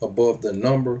sinned above the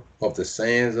number of the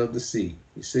sands of the sea.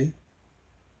 You see?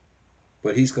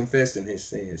 But he's confessing his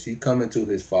sins. He's coming to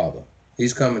his Father.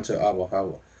 He's coming to Abba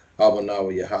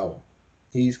Yahweh.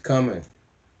 He's coming.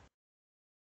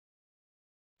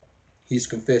 He's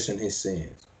confessing his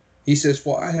sins. He says,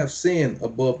 for I have sinned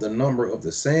above the number of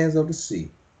the sands of the sea.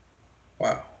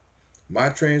 Wow. My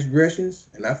transgressions,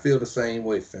 and I feel the same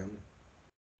way, family.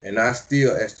 And I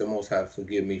still ask the Most High to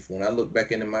forgive me. For when I look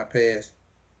back into my past,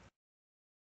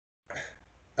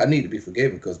 I need to be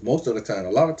forgiven, because most of the time, a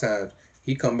lot of times,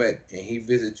 he come back and he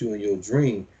visits you in your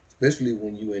dream, especially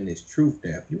when you in this truth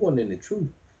now. If you wasn't in the truth,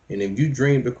 and if you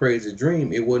dreamed a crazy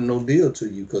dream, it wasn't no deal to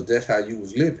you, because that's how you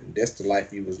was living. That's the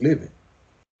life you was living.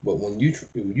 But when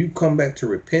you come back to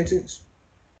repentance,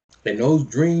 and those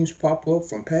dreams pop up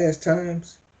from past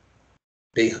times,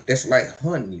 that's like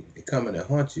hunting you. They're coming to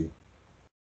hunt you.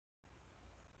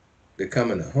 They're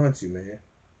coming to hunt you, man.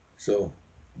 So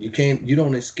you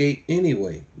don't escape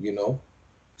anyway, you know.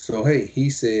 So hey, he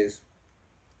says,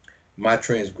 my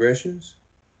transgressions,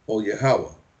 O Yahweh,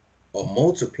 are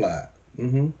multiplied.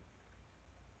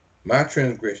 My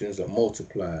transgressions are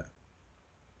multiplied.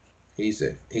 He's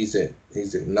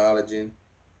acknowledging,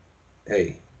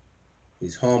 hey,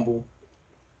 he's humble.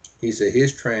 He said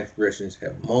his transgressions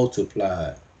have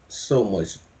multiplied. So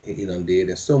much he done did,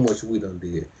 and so much we done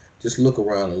did. Just look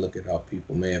around and look at our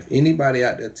people, man. If anybody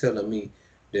out there telling me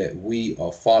that we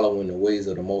are following the ways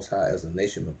of the Most High as a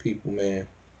nation of people, man,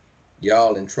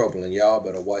 y'all in trouble, and y'all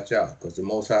better watch out, because the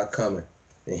Most High coming,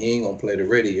 and he ain't gonna play the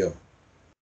radio.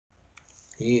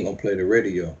 He ain't gonna play the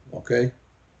radio, okay?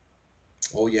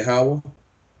 O Yahweh,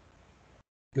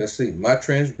 let's see. My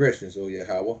transgressions, O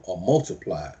Yahweh, are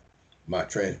multiplied. My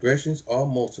transgressions are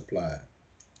multiplied,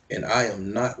 and I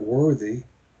am not worthy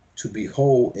to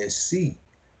behold and see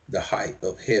the height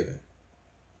of heaven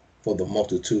for the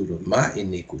multitude of my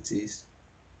iniquities.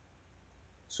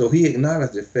 So he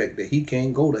acknowledged the fact that he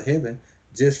can't go to heaven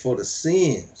just for the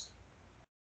sins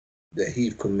that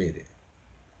he's committed.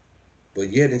 But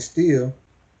yet and still,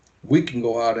 we can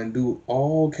go out and do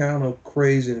all kind of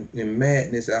crazy and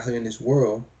madness out here in this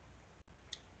world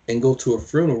and go to a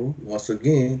funeral once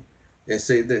again and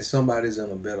say that somebody's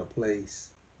in a better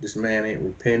place. This man ain't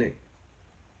repented.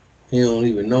 He don't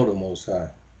even know the Most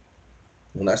High.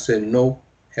 When I said no,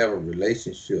 have a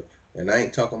relationship. And I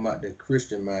ain't talking about the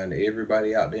Christian mind that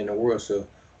everybody out there in the world says,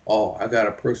 oh, I got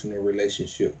a personal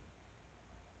relationship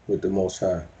with the Most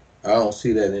High. I don't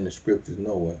see that in the scriptures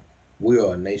nowhere. We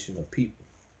are a nation of people.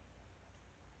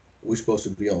 We're supposed to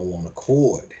be on one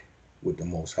accord with the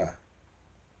Most High.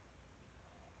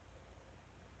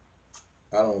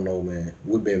 I don't know, man.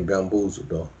 We've been bamboozled,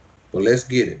 though. But let's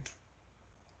get it.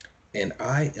 And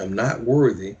I am not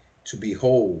worthy to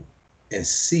behold and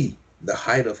see the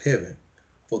height of heaven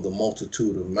for the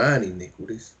multitude of mine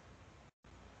iniquities.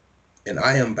 And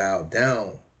I am bowed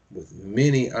down with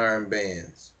many iron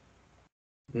bands,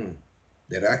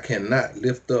 that I cannot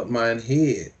lift up mine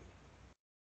head.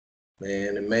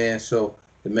 Man, the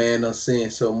man done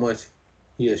sinned so much,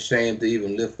 he ashamed to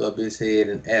even lift up his head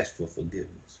and ask for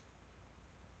forgiveness.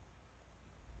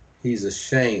 He's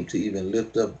ashamed to even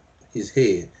lift up his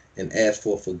head and ask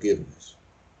for forgiveness.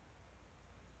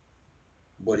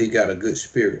 But he got a good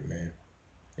spirit, man.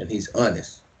 And he's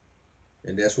honest.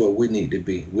 And that's what we need to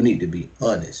be. We need to be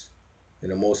honest.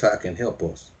 And the Most High can help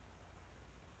us.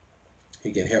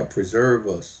 He can help preserve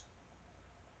us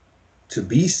to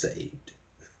be saved.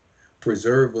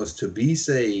 Preserve us to be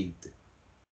saved.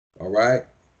 All right?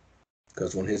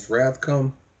 Because when his wrath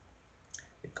come,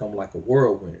 it come like a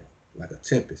whirlwind, like a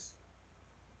tempest.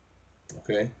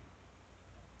 Okay?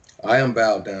 I am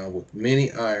bowed down with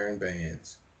many iron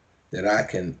bands that I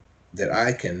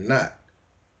cannot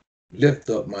lift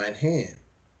up mine head,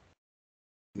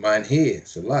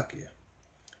 Salakia,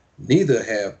 neither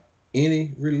have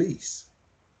any release.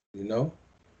 You know?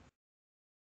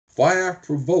 For I have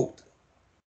provoked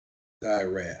thy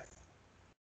wrath.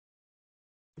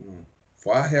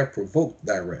 For I have provoked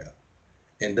thy wrath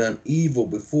and done evil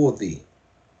before thee.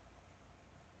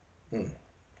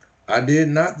 I did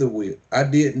not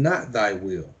thy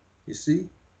will. You see?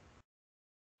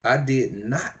 I did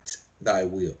not thy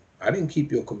will. I didn't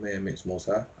keep your commandments, Most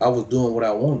High. I was doing what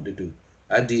I wanted to do.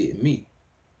 I did me.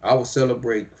 I was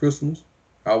celebrating Christmas.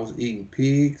 I was eating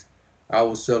pigs. I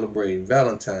was celebrating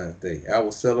Valentine's Day. I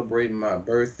was celebrating my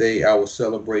birthday. I was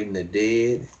celebrating the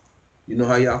dead. You know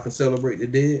how y'all can celebrate the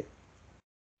dead?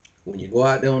 When you go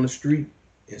out there on the street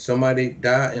and somebody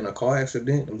died in a car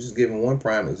accident, I'm just giving one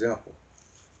prime example,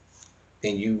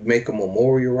 and you make a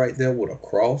memorial right there with a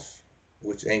cross,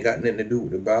 which ain't got nothing to do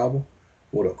with the Bible,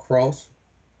 with a cross,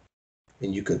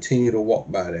 and you continue to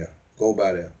walk by there, go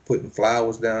by there, putting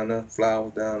flowers down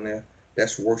there,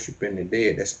 that's worshiping the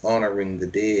dead. That's honoring the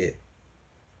dead.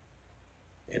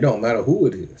 It don't matter who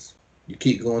it is. You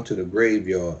keep going to the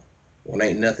graveyard when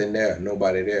ain't nothing there,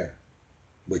 nobody there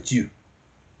but you.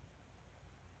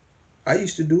 I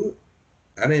used to do it.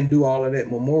 I didn't do all of that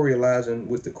memorializing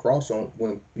with the cross on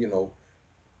when,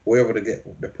 wherever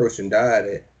the person died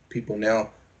at. People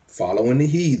now following the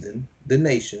heathen, the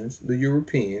nations, the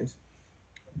Europeans,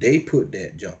 they put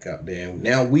that junk out there. And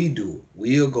now we do it.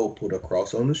 We'll go put a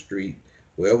cross on the street,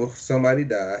 wherever somebody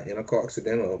died in a car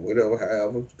accident or whatever,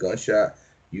 however, gunshot,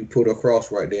 you put a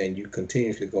cross right there and you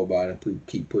continuously go by and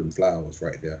keep putting flowers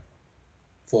right there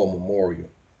for a memorial.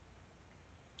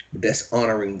 But that's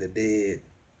honoring the dead.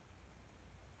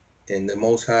 And the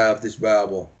Most High of this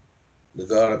Bible, the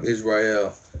God of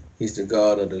Israel, he's the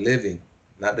God of the living,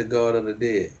 not the God of the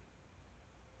dead.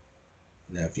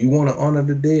 Now, if you want to honor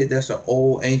the dead, that's an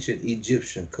old ancient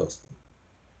Egyptian custom.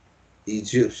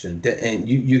 And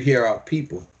you hear our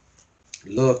people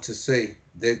love to say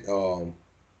that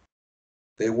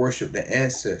they worship the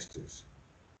ancestors,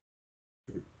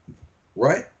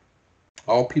 right?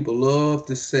 All people love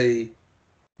to say,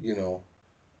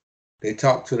 they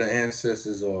talk to the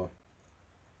ancestors, or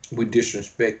we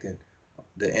disrespecting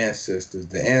the ancestors.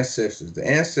 The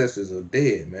ancestors are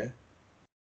dead, man.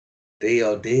 They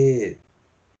are dead.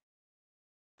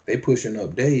 They pushing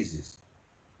up daisies.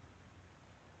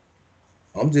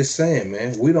 I'm just saying,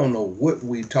 man, we don't know what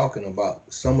we talking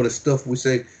about. Some of the stuff we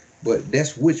say, but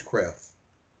that's witchcraft.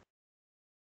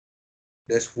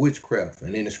 That's witchcraft.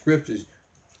 And in the scriptures,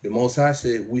 the Most High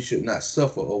said we should not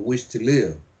suffer or wish to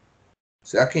live.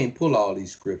 See, I can't pull all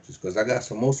these scriptures because I got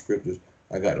some more scriptures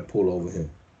I got to pull over here.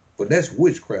 But that's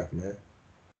witchcraft, man.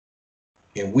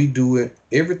 And we do it.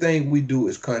 Everything we do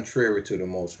is contrary to the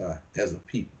Most High as a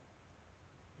people.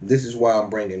 This is why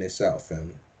I'm bringing this out,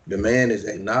 family. The man is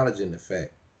acknowledging the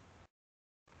fact.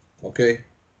 Okay?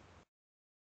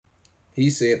 He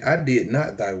said, I did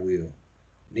not thy will,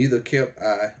 neither kept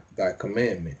I thy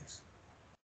commandments.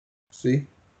 See?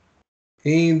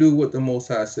 He ain't do what the Most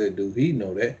High said do. He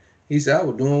know that. He said, I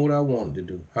was doing what I wanted to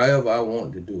do, however I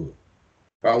wanted to do it.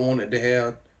 If I wanted to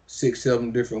have 6,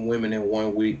 7 different women in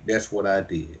 1 week, that's what I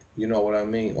did. You know what I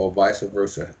mean? Or vice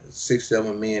versa. 6,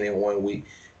 7 men in 1 week,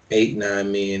 8,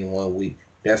 9 men in 1 week.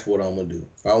 That's what I'm going to do.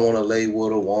 If I want to lay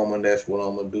with a woman, that's what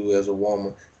I'm going to do as a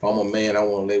woman. If I'm a man, I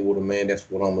want to lay with a man, that's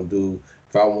what I'm going to do.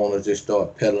 If I want to just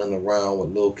start peddling around with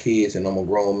little kids and I'm a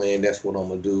grown man, that's what I'm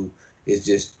going to do. It's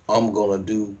just, I'm going to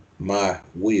do my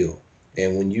will.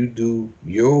 And when you do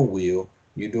your will,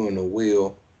 you're doing the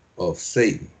will of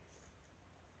Satan.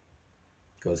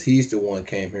 Because he's the one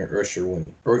came here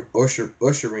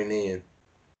ushering in,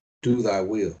 do thy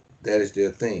will. That is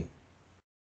their thing.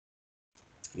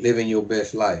 Living your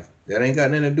best life. That ain't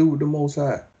got nothing to do with the Most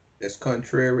High. That's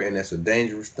contrary, and that's a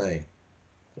dangerous thing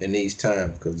in these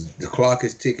times, because the clock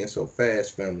is ticking so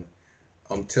fast, family.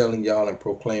 I'm telling y'all and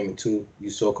proclaiming to you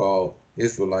so-called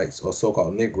Israelites or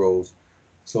so-called Negroes,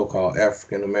 so-called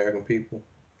African American people,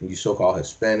 and you so-called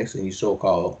Hispanics, and you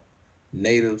so-called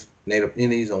native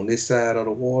Indians on this side of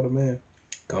the water, man.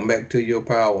 Come back to your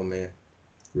power, man.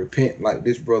 Repent like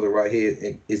this brother right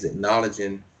here is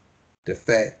acknowledging the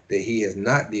fact that he has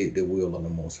not did the will of the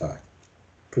Most High.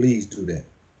 Please do that.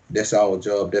 That's our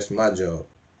job. That's my job.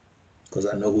 Because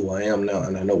I know who I am now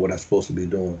and I know what I'm supposed to be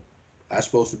doing. I'm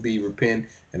supposed to be repenting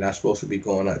and I'm supposed to be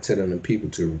going out telling the people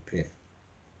to repent.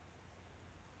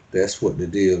 That's what the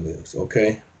deal is,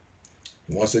 okay?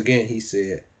 Once again, he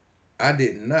said, I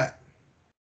did not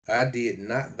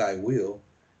thy will,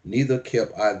 neither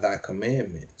kept I thy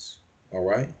commandments. All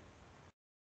right?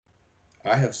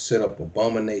 I have set up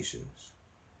abominations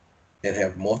and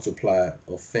have multiplied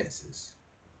offenses.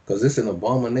 Because it's an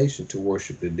abomination to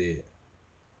worship the dead.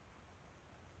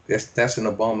 That's an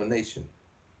abomination.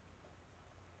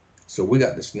 So we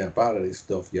got to snap out of this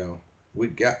stuff, y'all. We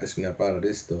got to snap out of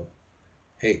this stuff.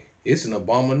 Hey, it's an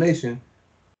abomination.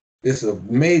 It's a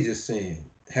major sin.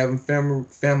 Having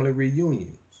family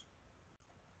reunions.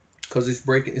 Because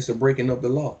it's a breaking of the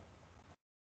law.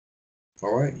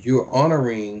 All right? You're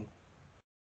honoring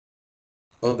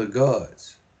other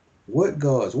gods. What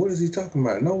gods? What is he talking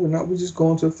about? No, we're not. We're just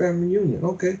going to a family reunion.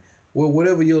 Okay. Well,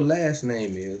 whatever your last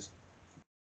name is,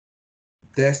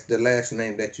 that's the last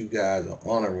name that you guys are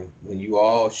honoring when you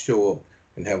all show up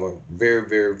and have a very,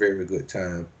 very, very good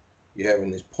time. You're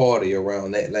having this party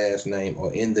around that last name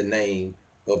or in the name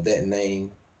of that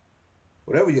name,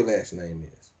 whatever your last name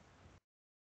is.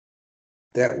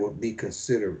 That would be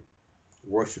considered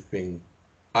worshiping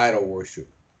idol worship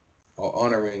or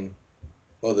honoring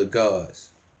other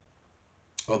gods,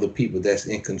 other people that's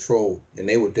in control. And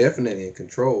they were definitely in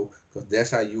control because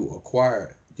that's how you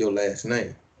acquire your last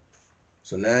name.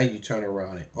 So now you turn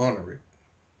around and honor it.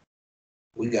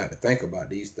 We got to think about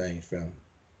these things, family.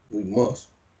 We must.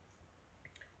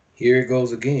 Here it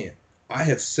goes again. I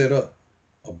have set up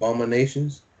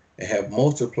abominations and have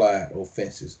multiplied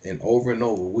offenses. And over,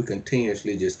 we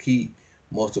continuously just keep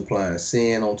multiplying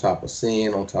sin on top of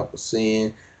sin on top of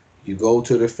sin. You go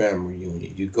to the family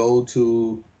reunion.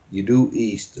 You do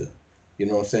Easter. You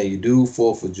know what I'm saying? You do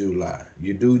 4th of July.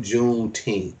 You do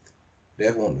Juneteenth.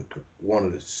 That's one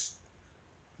of the,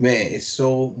 man, it's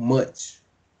so much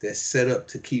that's set up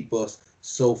to keep us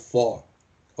so far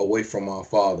away from our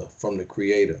Father, from the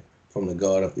Creator, from the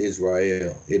God of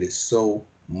Israel. It is so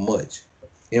much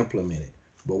implemented.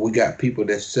 But we got people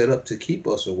that's set up to keep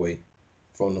us away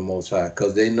from the Most High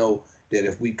because they know that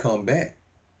if we come back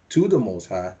to the Most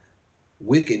High,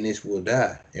 wickedness will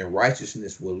die and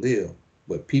righteousness will live.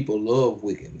 But people love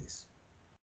wickedness.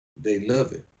 They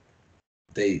love it.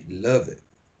 They love it.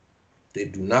 They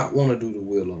do not want to do the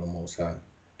will of the Most High.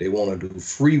 They want to do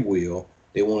free will.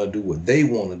 They want to do what they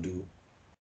want to do.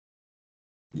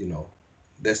 You know,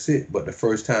 that's it. But the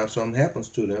first time something happens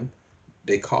to them,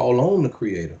 they call on the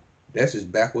Creator. That's as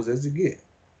backwards as it gets.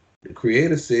 The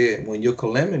Creator said, when your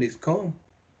calamities come,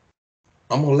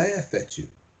 I'm going to laugh at you.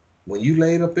 When you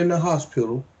laid up in the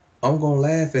hospital, I'm going to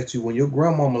laugh at you. When your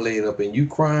grandmama laid up and you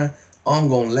crying, I'm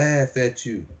going to laugh at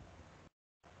you.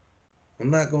 I'm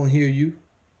not going to hear you.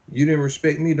 You didn't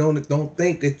respect me. Don't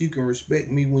think that you can respect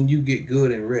me when you get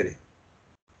good and ready.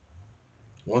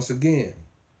 Once again,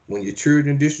 when your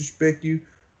children disrespect you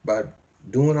by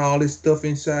doing all this stuff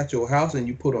inside your house and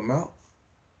you put them out,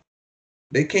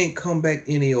 they can't come back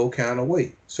any old kind of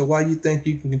way. So why you think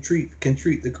you can treat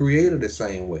the Creator the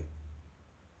same way?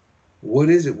 What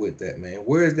is it with that, man?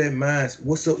 Where is that mind?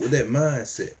 What's up with that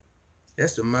mindset?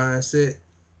 That's the mindset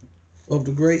of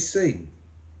the great Satan.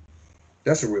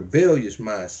 That's a rebellious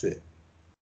mindset.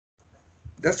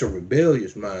 That's a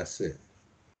rebellious mindset.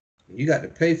 You got to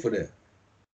pay for that.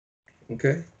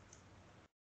 Okay?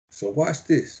 So watch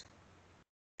this.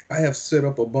 I have set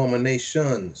up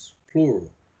abominations,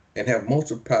 plural, and have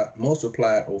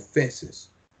multiplied offenses.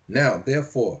 Now,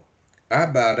 therefore, I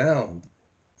bow down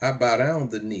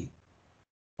the knee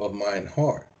of mine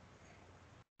heart.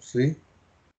 See?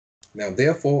 Now,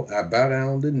 therefore, I bow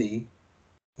down the knee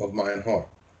of mine heart.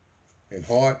 And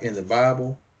heart in the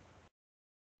Bible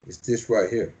is this right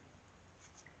here,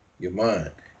 your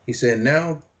mind. He said,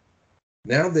 now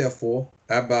therefore,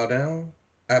 I bow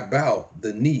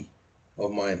the knee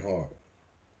of mine heart,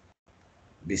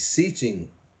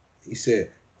 beseeching, he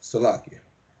said, Salakia.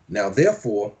 Now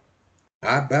therefore,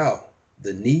 I bow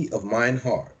the knee of mine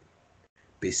heart,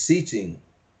 beseeching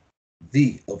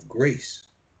thee of grace.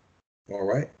 All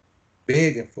right?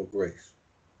 Begging for grace.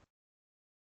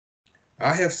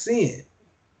 I have sinned,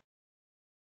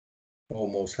 O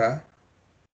Most High.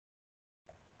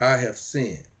 I have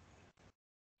sinned.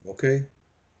 Okay?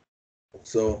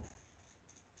 So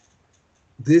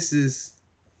this is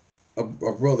a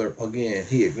brother, again,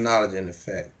 he acknowledging the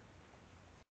fact,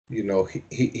 you know,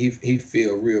 he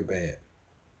feel real bad.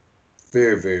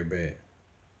 Very, very bad.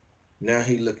 Now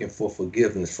he looking for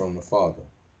forgiveness from the Father.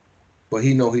 But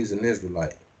he know he's an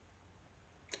Israelite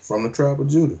from the tribe of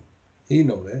Judah. He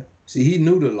know that. See, he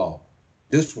knew the law.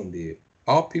 This one did.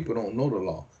 All people don't know the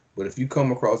law. But if you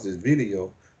come across this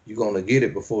video, you're going to get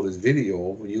it before this video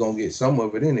over. You're going to get some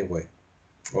of it anyway.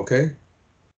 Okay?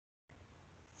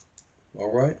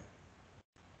 All right?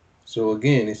 So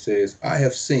again, it says, I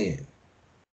have sinned,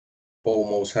 O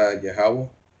Most High Yahweh.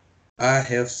 I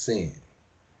have sinned.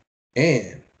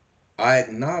 And I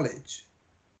acknowledge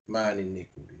mine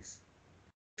iniquities.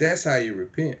 That's how you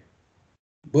repent.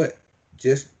 But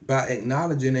just by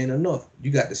acknowledging ain't enough.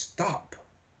 You got to stop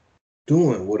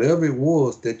doing whatever it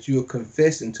was that you're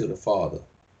confessing to the Father.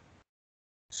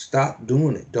 Stop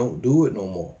doing it. Don't do it no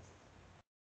more.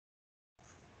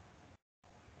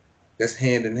 That's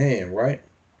hand in hand, right?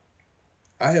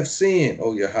 I have sinned,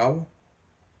 O Yahweh.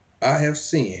 I have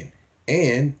sinned,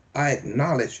 and I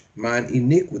acknowledge mine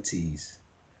iniquities.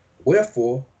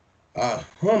 Wherefore, I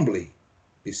humbly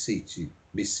beseech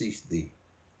thee.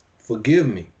 Forgive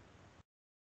me.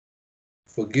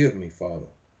 Forgive me, Father.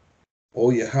 O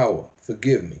Yahweh,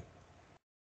 forgive me.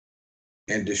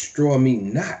 And destroy me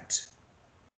not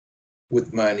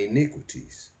with mine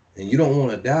iniquities. And you don't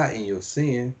want to die in your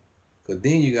sin, because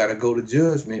then you got to go to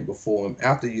judgment before him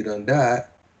after you done died,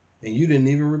 and you didn't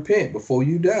even repent before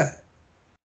you died.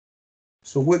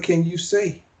 So what can you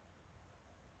say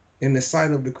in the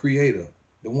sight of the Creator,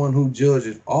 the one who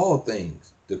judges all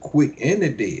things, the quick and the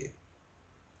dead?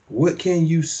 What can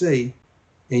you say?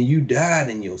 And you died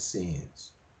in your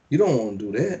sins. You don't want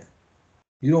to do that.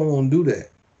 You don't want to do that.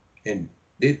 And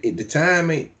the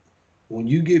time ain't, when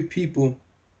you get people,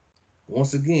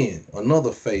 once again,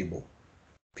 another fable,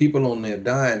 people on their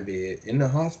dying bed in the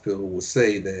hospital will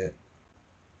say that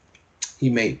he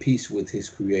made peace with his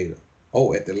Creator.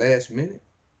 Oh, at the last minute?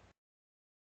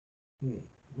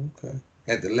 Okay.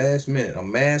 At the last minute, a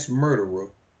mass murderer,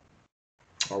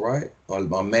 all right, or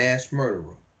a mass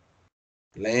murderer,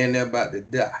 laying there about to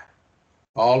die,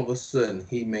 all of a sudden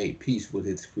he made peace with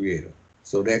his Creator.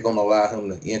 So that's going to allow him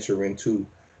to enter into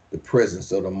the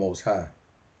presence of the Most High.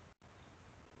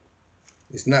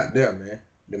 It's not there, man.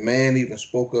 The man even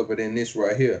spoke of it in this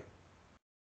right here.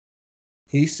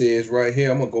 He says right here,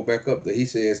 I'm going to go back up there. He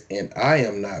says, and I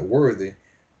am not worthy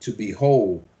to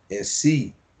behold and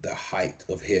see the height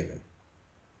of heaven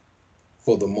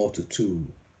for the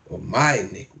multitude of my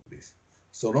iniquities.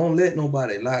 So don't let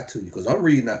nobody lie to you, because I'm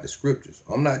reading out the scriptures.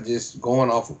 I'm not just going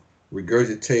off of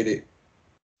regurgitated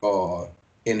or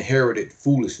inherited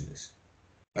foolishness.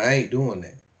 I ain't doing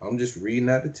that. I'm just reading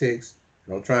out the text,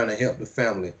 and I'm trying to help the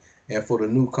family and for the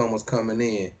newcomers coming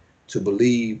in to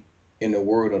believe in the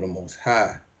word of the Most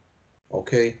High.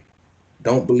 Okay?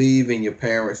 Don't believe in your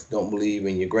parents. Don't believe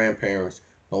in your grandparents.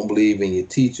 Don't believe in your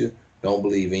teacher. Don't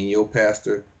believe in your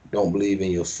pastor. Don't believe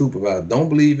in your supervisor. Don't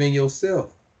believe in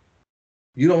yourself.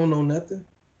 You don't know nothing,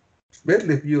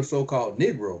 especially if you're a so-called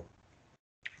Negro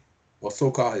or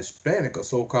so-called Hispanic or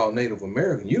so-called Native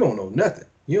American. You don't know nothing.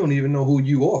 You don't even know who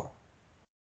you are.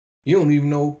 You don't even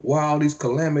know why all these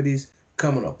calamities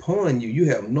coming upon you. You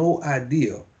have no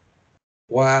idea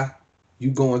why you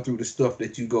going through the stuff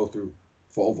that you go through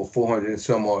for over 400 and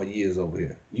some odd years over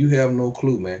here. You have no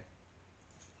clue, man.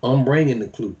 I'm bringing the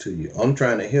clue to you. I'm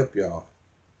trying to help y'all.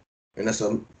 And there's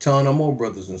a ton of more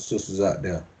brothers and sisters out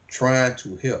there trying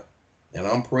to help. And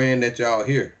I'm praying that y'all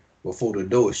here before the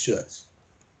door shuts.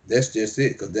 That's just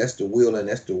it, because that's the will and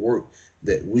that's the work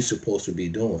that we're supposed to be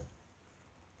doing.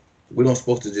 We don't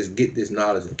supposed to just get this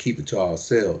knowledge and keep it to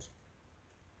ourselves.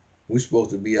 We're supposed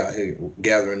to be out here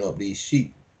gathering up these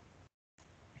sheep.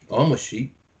 I'm a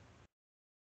sheep.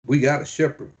 We got a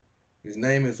shepherd. His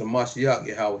name is Hamashiach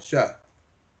Yahushua,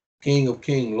 King of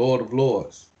Kings, Lord of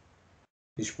Lords.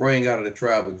 He sprang out of the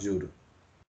tribe of Judah.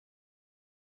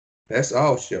 That's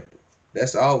our shepherd.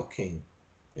 That's our king.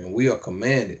 And we are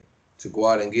commanded to go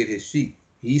out and get his sheep.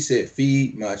 He said,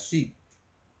 feed my sheep.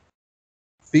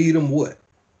 Feed them what?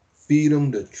 Feed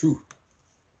them the truth.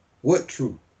 What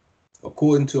truth?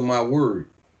 According to my word.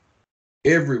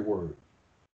 Every word.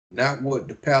 Not what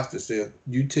the pastor said.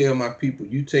 You tell my people,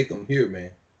 you take them here,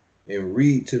 man, and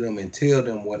read to them and tell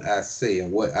them what I say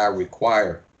and what I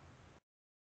require.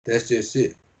 That's just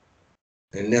it.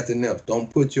 And nothing else.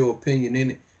 Don't put your opinion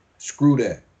in it. Screw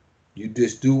that. You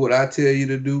just do what I tell you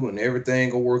to do and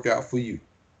everything will work out for you.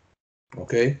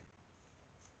 Okay?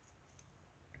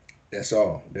 That's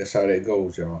all. That's how that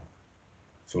goes, y'all.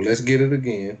 So let's get it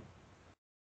again.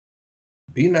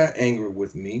 Be not angry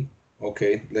with me.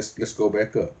 Okay, let's go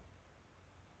back up.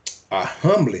 I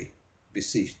humbly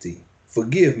beseech thee,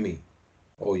 forgive me,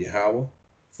 O Yahweh,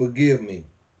 forgive me,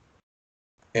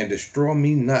 and destroy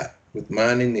me not with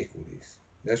mine iniquities.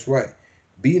 That's right.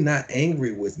 Be not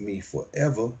angry with me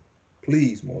forever,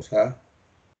 please, Most High.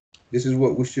 This is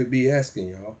what we should be asking,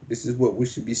 y'all. This is what we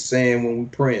should be saying when we're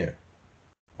praying.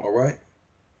 All right?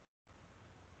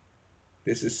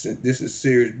 This is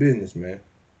serious business, man.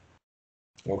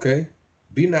 Okay?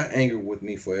 Be not angry with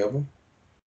me forever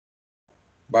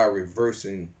by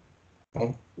reversing,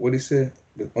 what he said?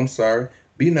 I'm sorry.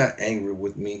 Be not angry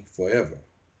with me forever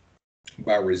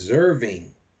by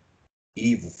reserving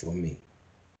evil for me.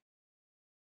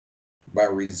 By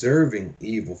reserving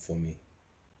evil for me.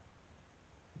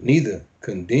 Neither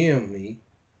condemn me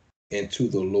into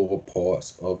the lower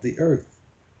parts of the earth,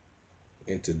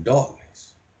 into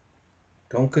darkness.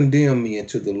 Don't condemn me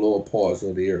into the lower parts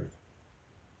of the earth.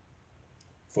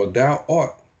 For thou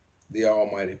art the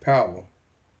almighty power,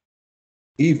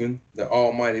 even the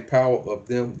almighty power of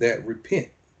them that repent.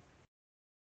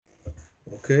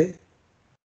 Okay?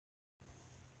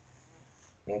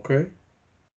 Okay?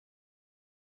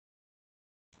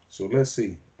 So let's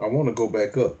see. I want to go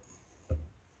back up.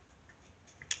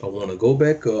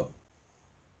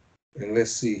 And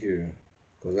let's see here,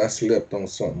 because I slept on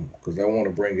something, because I want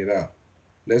to bring it out.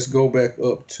 Let's go back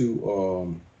up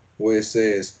to where it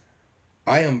says,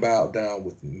 I am bowed down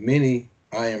with many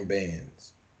iron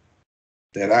bands,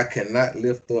 that I cannot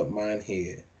lift up mine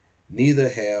head, neither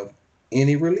have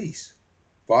any release.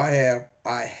 For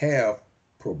I have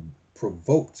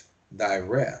provoked thy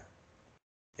wrath.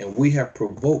 And we have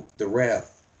provoked the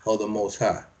wrath of the Most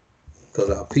High, because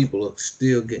our people are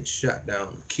still getting shot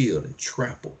down and killed and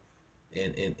trampled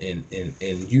and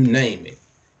you name it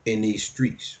in these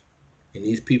streets. And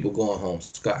these people going home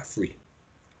scot-free.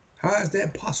 How is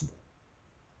that possible?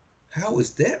 How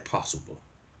is that possible?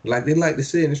 Like they like to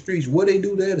say in the streets, where they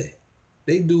do that at?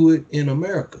 They do it in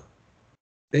America.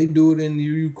 They do it in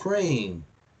Ukraine.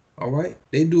 All right?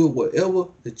 They do it wherever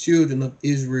the children of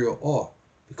Israel are,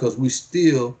 because we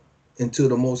still, until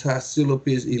the Most High seal up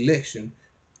his election,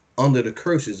 under the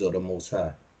curses of the Most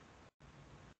High.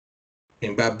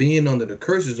 And by being under the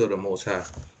curses of the Most High,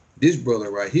 this brother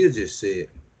right here just said,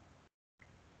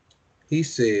 he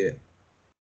said,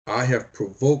 I have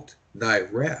provoked thy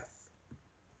wrath.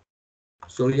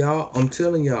 So y'all, I'm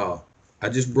telling y'all, I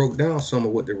just broke down some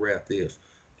of what the wrath is.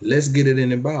 Let's get it in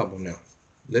the Bible now.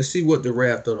 Let's see what the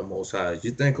wrath of the Most High is.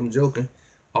 You think I'm joking?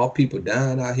 All people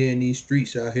dying out here in these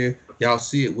streets out here. Y'all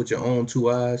see it with your own two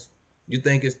eyes. You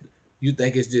think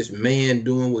it's just man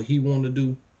doing what he want to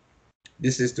do?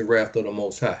 This is the wrath of the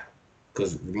Most High.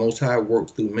 Because the Most High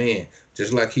works through man.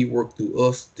 Just like he worked through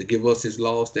us to give us his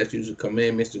laws, statutes, and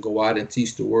commandments to go out and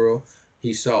teach the world.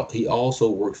 He also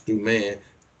works through man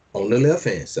on the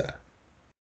left-hand side.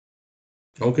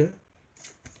 Okay?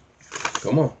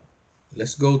 Come on.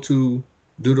 Let's go to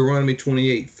Deuteronomy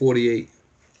 28, 48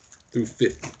 through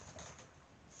 50.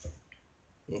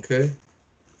 Okay?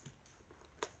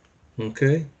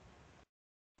 Okay?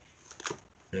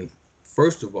 And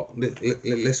first of all,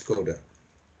 let's go there.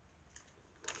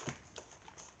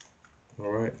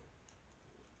 All right.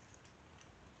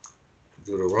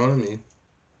 Deuteronomy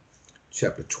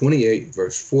chapter 28,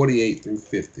 verse 48 through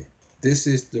 50. This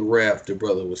is the wrath the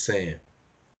brother was saying.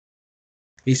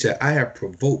 He said, I have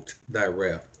provoked thy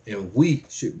wrath. And we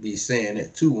should be saying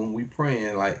that too when we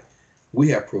praying, like, we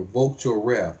have provoked your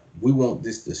wrath. We want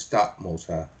this to stop, Most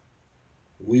High.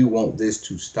 We want this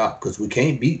to stop, because we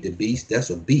can't beat the beast. That's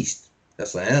a beast.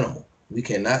 That's an animal. We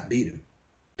cannot beat him.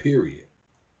 Period.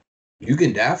 You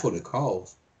can die for the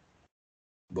cause.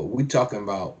 But we talking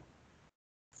about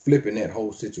flipping that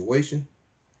whole situation.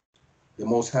 The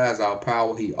Most High is our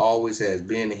power. He always has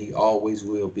been and he always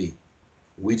will be.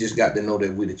 We just got to know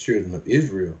that we're the children of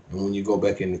Israel. And when you go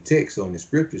back in the text on the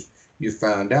scriptures, you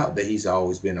find out that he's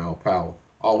always been our power,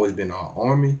 always been our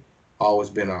army, always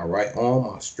been our right arm,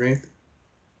 our strength.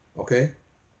 Okay?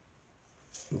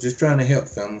 I'm just trying to help,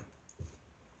 family.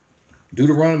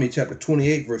 Deuteronomy chapter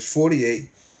 28, verse 48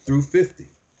 through 50.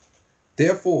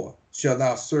 Therefore shalt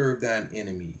thou serve thine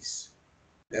enemies.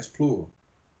 That's plural.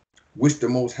 Which the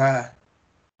Most High,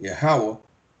 Yahweh,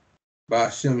 by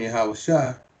Hashem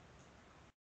Yahushua,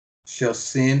 shall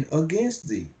send against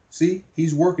thee. See,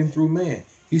 he's working through man.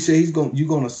 He said you're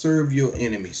gonna serve your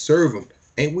enemy. Serve them.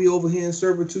 Ain't we over here in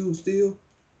servitude still?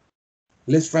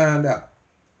 Let's find out.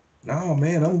 No,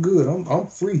 man, I'm good. I'm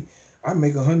free. I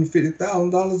make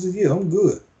 $150,000 a year. I'm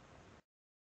good.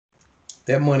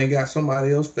 That money got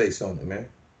somebody else's face on it, man.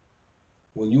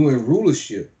 When you in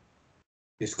rulership,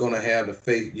 it's gonna have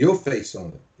your face on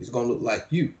it. It's gonna look like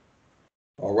you.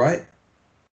 All right?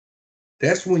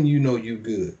 That's when you know you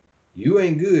good. You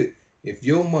ain't good if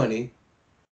your money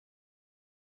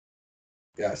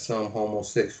got some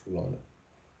homosexual on it.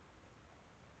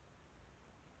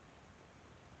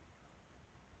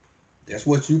 That's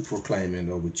what you proclaiming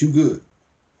though, but you good.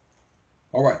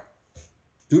 All right.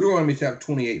 Deuteronomy chapter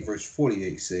 28, verse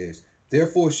 48 says,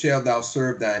 therefore shalt thou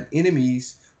serve thine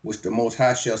enemies, which the Most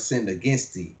High shall send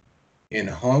against thee in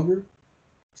hunger.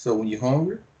 So when you're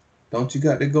hungry, don't you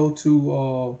got to go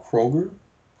to Kroger,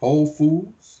 Whole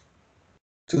Foods,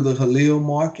 to the Halal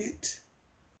market?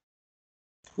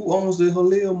 Who owns the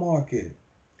Halal market?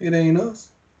 It ain't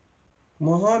us.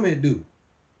 Muhammad do.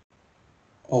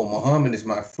 Oh, Muhammad is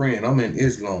my friend. I'm in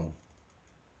Islam.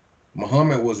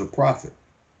 Muhammad was a prophet.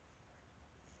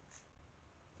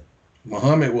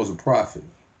 Muhammad was a prophet.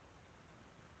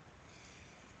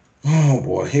 Oh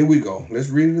boy, here we go. Let's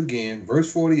read it again.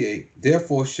 Verse 48.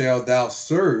 Therefore shalt thou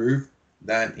serve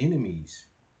thine enemies,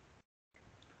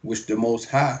 which the Most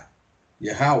High,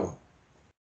 Yahweh,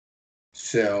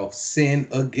 shall send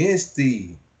against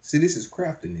thee. See, this is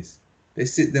craftiness. They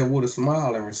sit there with a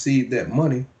smile and receive that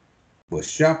money, but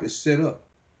shop is set up.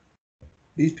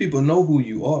 These people know who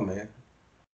you are, man.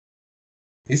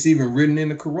 It's even written in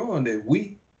the Quran that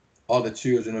we are the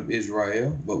children of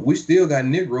Israel, but we still got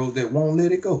Negroes that won't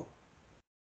let it go.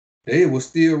 They will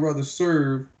still rather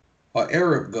serve an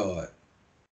Arab God.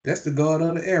 That's the God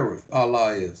of the Arabs,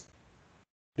 Allah is.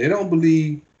 They don't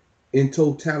believe in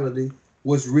totality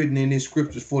what's written in these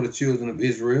scriptures for the children of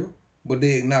Israel, but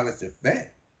they acknowledge the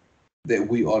fact that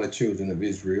we are the children of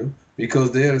Israel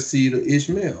because they're the seed of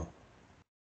Ishmael.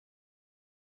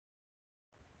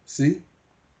 See?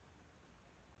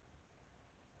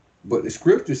 But the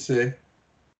scriptures say,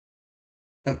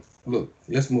 look,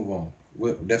 let's move on.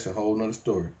 Well, that's a whole nother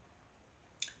story.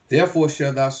 Therefore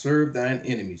shalt thou serve thine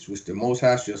enemies, which the Most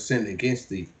High shall send against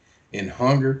thee in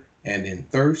hunger and in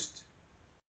thirst.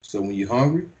 So when you're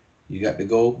hungry, you got to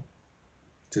go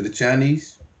to the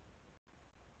Chinese,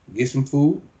 get some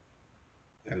food.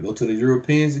 Got to go to the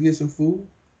Europeans to get some food.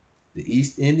 The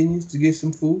East Indians to get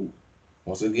some food.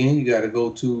 Once again, you got to go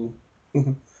to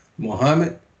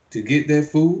Muhammad to get that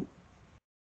food.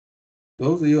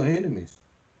 Those are your enemies.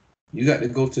 You got to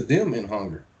go to them in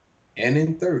hunger and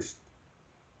in thirst.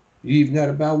 You even got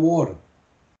to buy water.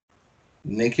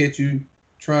 And they catch you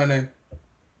trying to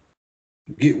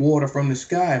get water from the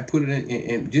sky and put it in,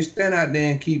 and just stand out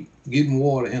there and keep getting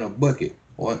water in a bucket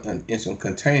or in some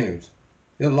containers.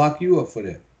 They'll lock you up for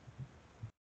that.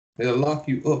 They'll lock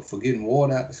you up for getting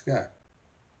water out the sky.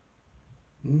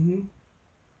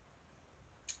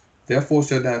 Therefore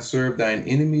shalt thou serve thine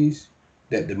enemies,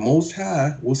 that the Most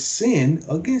High will send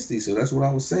against thee. So that's what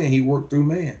I was saying. He worked through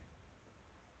man.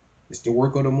 It's the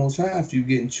work of the Most High. If you're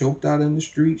getting choked out in the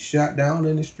street, shot down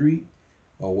in the street,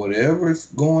 or whatever is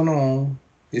going on,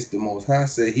 it's the Most High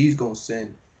said he's going to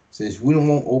send. Since we don't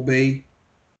want to obey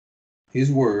his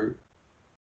word,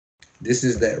 this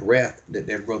is that wrath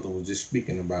that brother was just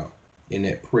speaking about in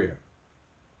that prayer.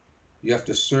 You have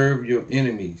to serve your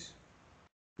enemies,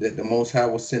 that the Most High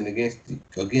will send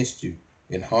against you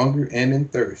in hunger and in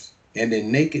thirst and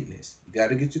in nakedness. You got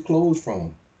to get your clothes from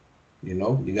them. You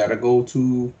know, you got to go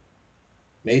to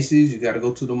Macy's, you got to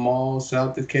go to the mall,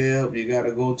 South DeKalb, you got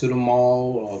to go to the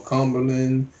mall or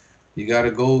Cumberland, you got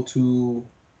to go to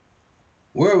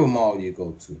wherever mall you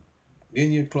go to.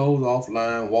 Getting your clothes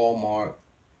offline, Walmart.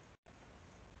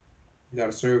 You got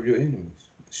to serve your enemies.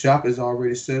 The shop is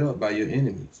already set up by your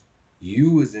enemies.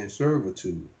 You is in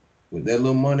servitude. With that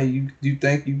little money you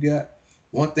think you got,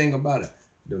 one thing about it,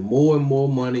 The more and more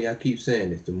money, I keep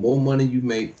saying this, the more money you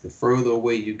make, the further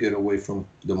away you get away from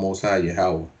the Most High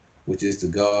Yahweh, which is the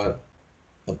God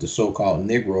of the so-called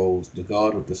Negroes, the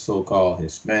God of the so-called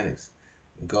Hispanics,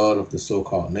 the God of the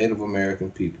so-called Native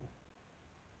American people.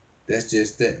 That's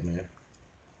just that, man.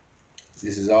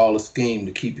 This is all a scheme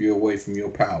to keep you away from your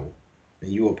power.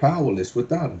 And you are powerless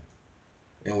without him.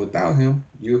 And without him,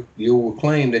 you will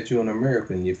claim that you're an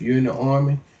American. If you're in the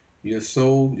army, you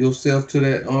sold yourself to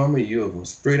that army, you're a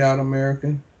straight out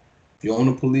American. If you're on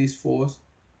the police force,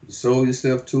 you sold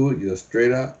yourself to it, you're a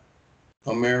straight out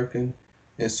American.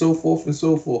 And so forth,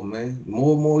 man. The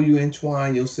more and more you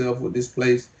entwine yourself with this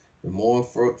place, the more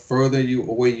further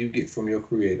away you get from your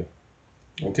creator.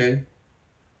 Okay?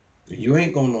 You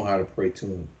ain't gonna know how to pray to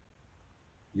him.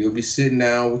 You'll be sitting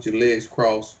down with your legs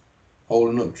crossed,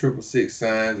 holding up 666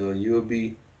 signs, or you'll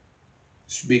be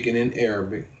speaking in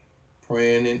Arabic,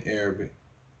 praying in Arabic,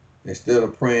 instead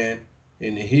of praying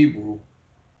in the Hebrew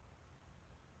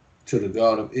to the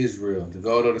God of Israel, the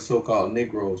God of the so-called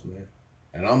Negroes, man.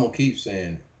 And I'm gonna keep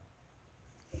saying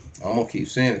it. I'm gonna keep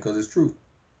saying it because it's true.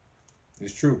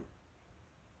 It's true.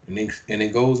 And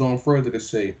it goes on further to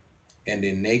say, and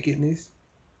in nakedness,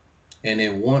 and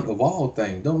in want of all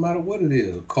things, don't matter what it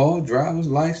is, a car, driver's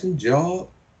license, job,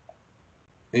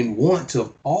 in want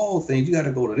of all things, you got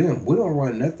to go to them. We don't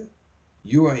run nothing.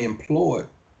 You are employed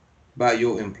by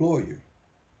your employer.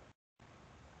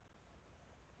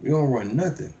 We don't run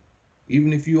nothing.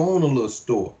 Even if you own a little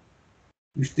store,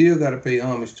 you still got to pay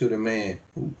homage to the man.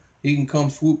 He can come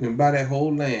swoop and buy that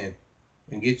whole land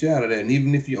and get you out of there. And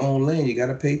even if you own land, you got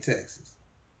to pay taxes.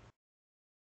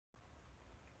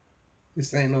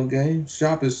 This ain't no game.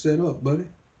 Shop is set up, buddy.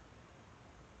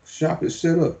 Shop is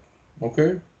set up.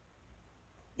 Okay?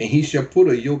 And he shall put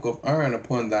a yoke of iron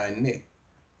upon thy neck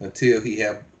until he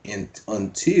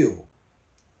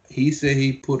said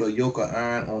he put a yoke of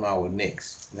iron on our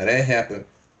necks. Now that happened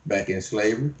back in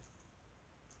slavery.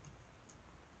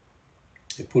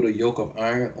 He put a yoke of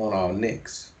iron on our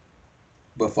necks.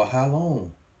 But for how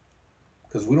long?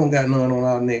 Because we don't got none on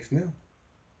our necks now.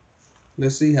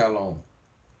 Let's see how long.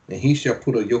 And he shall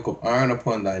put a yoke of iron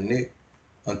upon thy neck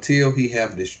until he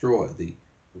have destroyed thee.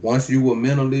 Once you were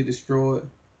mentally destroyed,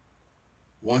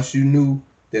 once you knew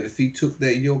that if he took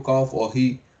that yoke off or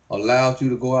he allowed you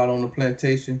to go out on the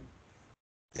plantation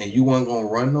and you weren't going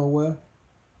to run nowhere,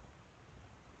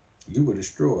 you were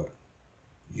destroyed.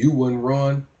 You wouldn't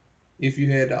run if you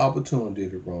had the opportunity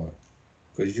to run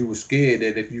because you were scared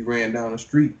that if you ran down the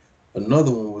street,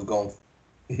 another one was going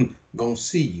to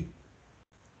see you,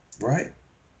 right?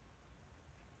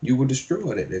 You were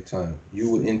destroyed at that time.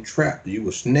 You were entrapped. You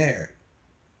were snared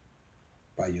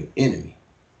by your enemy.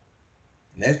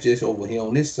 And that's just over here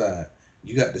on this side.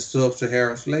 You got the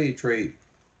sub-Saharan slave trade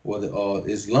where the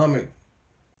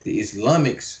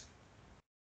Islamics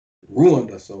ruined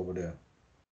us over there.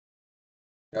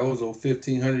 That was over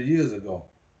 1,500 years ago.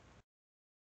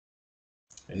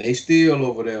 And they still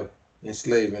over there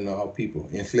enslaving our people,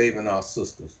 enslaving our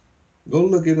sisters. Go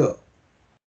look it up.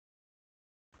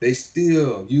 They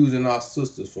still using our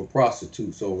sisters for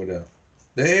prostitutes over there.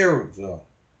 The Arabs are.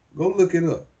 Go look it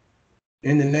up.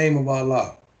 In the name of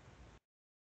Allah.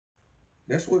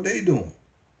 That's what they doing.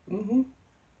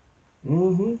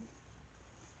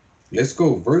 Let's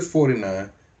go. Verse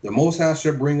 49. The Most High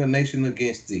shall bring a nation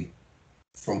against thee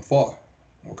from far.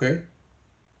 Okay?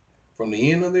 From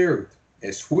the end of the earth,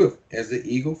 as swift as the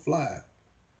eagle flies.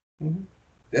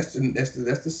 That's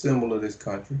the symbol of this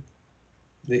country.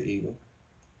 The eagle.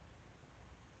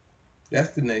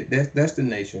 That's the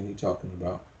nation he's talking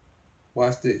about.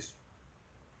 Watch this.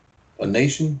 A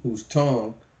nation whose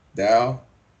tongue thou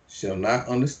shalt not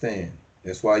understand.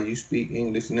 That's why you speak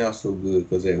English now so good,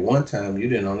 because at one time you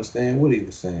didn't understand what he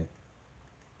was saying.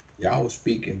 Y'all was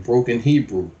speaking broken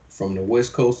Hebrew from the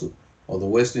west coast or the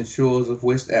western shores of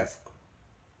West Africa.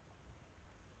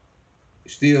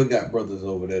 You still got brothers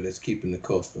over there that's keeping the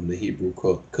custom, the Hebrew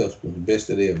custom, the best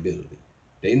of their ability.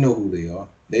 They know who they are.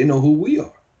 They know who we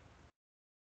are.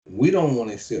 We don't want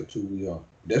to accept who we are.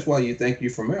 That's why you think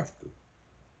you're from Africa.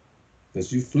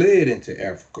 Because you fled into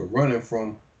Africa, running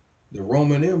from the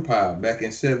Roman Empire back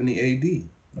in 70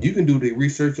 AD. You can do the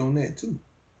research on that too.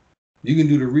 You can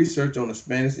do the research on the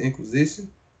Spanish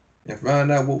Inquisition and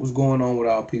find out what was going on with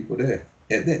our people there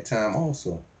at that time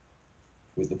also.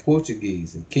 With the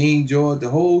Portuguese and King George, the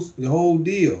whole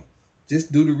deal.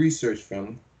 Just do the research,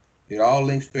 family. It all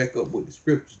links back up with the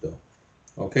scriptures though.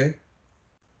 Okay?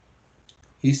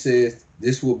 He says,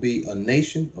 this will be a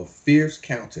nation of fierce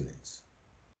countenance,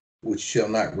 which shall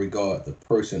not regard the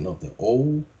person of the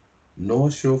old,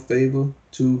 nor show favor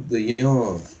to the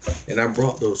young. And I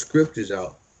brought those scriptures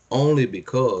out only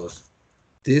because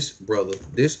this brother,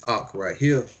 this Ak right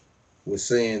here, was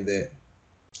saying that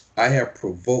I have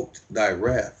provoked thy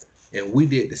wrath. And we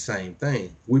did the same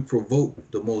thing. We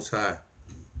provoked the Most High.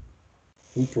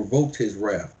 We provoked his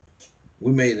wrath.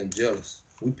 We made him jealous.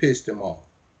 We pissed him off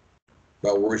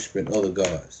by worshiping other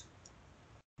gods,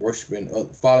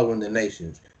 following the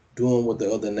nations, doing what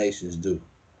the other nations do,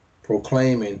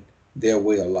 proclaiming their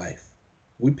way of life.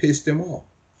 We pissed him off.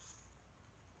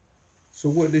 So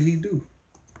what did he do?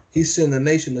 He sent a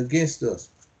nation against us,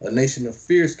 a nation of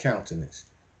fierce countenance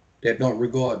that don't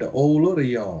regard the old or the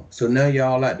young. So now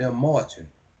y'all out there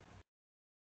marching.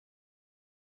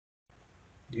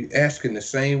 You asking the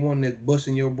same one that's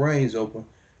busting your brains open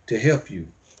to help you.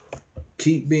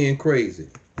 Keep being crazy.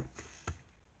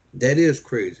 That is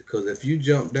crazy, because if you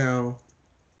jump down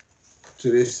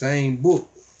to this same book,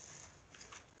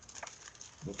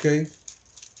 okay,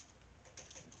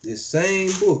 this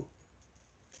same book,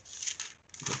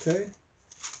 okay,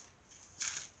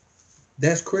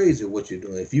 that's crazy what you're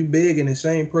doing. If you begging the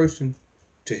same person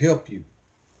to help you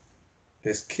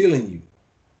that's killing you,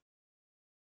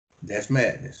 that's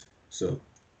madness. So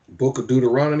book of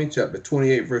Deuteronomy chapter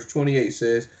 28 verse 28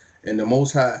 says, and the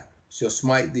Most High shall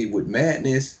smite thee with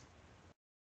madness.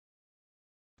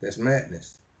 That's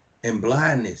madness. And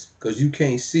blindness, because you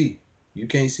can't see. You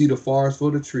can't see the forest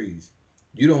for the trees.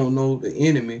 You don't know the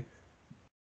enemy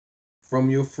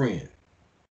from your friend.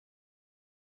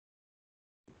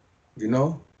 You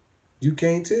know, you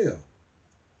can't tell.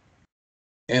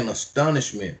 And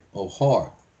astonishment of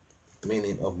heart,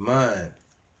 meaning of mind.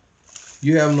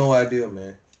 You have no idea,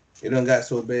 man. It done got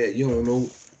so bad, you don't know.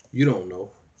 You don't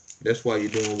know. That's why you're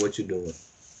doing what you're doing.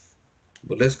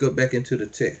 But let's go back into the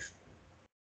text.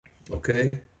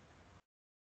 Okay?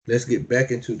 Let's get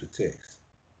back into the text.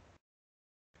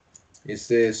 It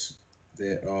says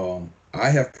that I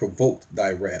have provoked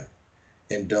thy wrath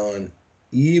and done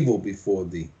evil before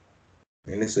thee.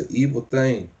 And it's an evil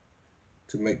thing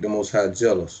to make the Most High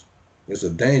jealous. It's a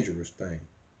dangerous thing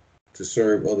to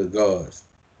serve other gods,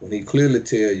 when he clearly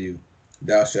tell you,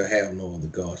 thou shalt have no other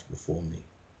gods before me.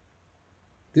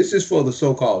 This is for the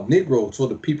so-called Negroes, for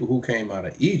the people who came out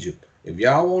of Egypt. If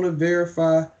y'all want to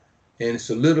verify and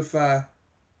solidify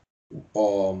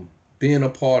being a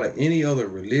part of any other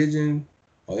religion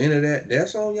or any of that,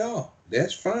 that's on y'all.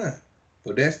 That's fine.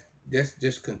 But that's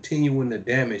just continuing the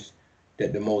damage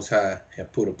that the Most High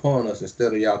have put upon us,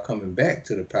 instead of y'all coming back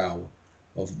to the power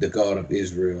of the God of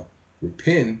Israel,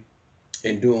 repenting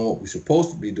and doing what we're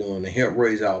supposed to be doing to help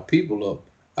raise our people up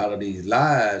out of these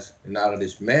lies and out of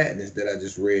this madness that I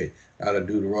just read out of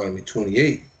Deuteronomy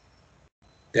 28.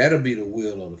 That'll be the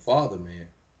will of the Father, man.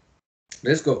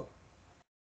 Let's go.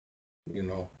 You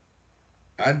know,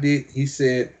 he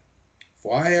said,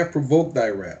 for I have provoked thy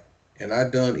wrath, and I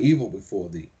done evil before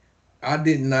thee. I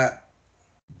did not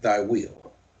thy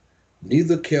will,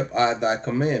 neither kept I thy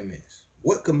commandments.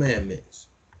 What commandments?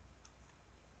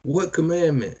 What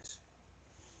commandments?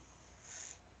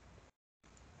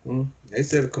 They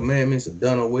said the commandments are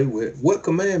done away with. What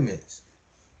commandments?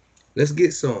 Let's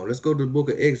get some. Let's go to the book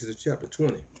of Exodus chapter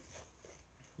 20.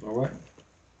 All right.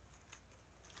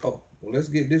 Oh, well, let's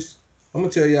get this. I'm going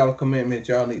to tell y'all a commandment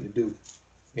y'all need to do.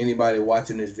 Anybody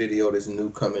watching this video that's new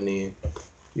coming in,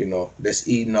 you know, that's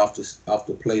eating off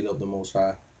the plate of the Most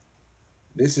High.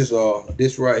 This is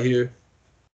this right here.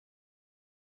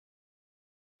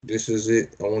 This is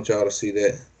it. I want y'all to see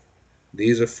that.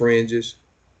 These are fringes.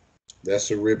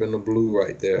 That's a ribbon of blue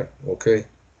right there. Okay.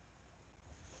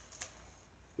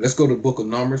 Let's go to the book of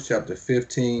Numbers, chapter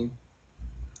 15,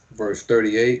 verse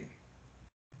 38.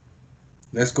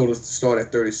 Let's go to start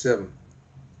at 37.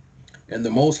 And the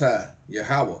Most High,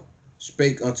 Yahweh,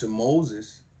 spake unto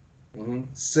Moses,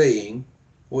 saying,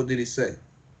 what did he say?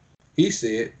 He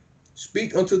said,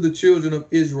 speak unto the children of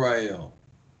Israel,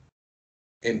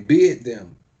 and bid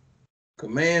them,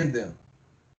 command them,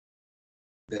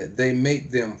 that they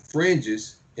make them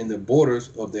fringes in the borders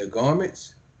of their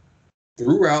garments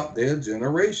throughout their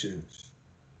generations.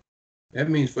 That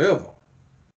means forever.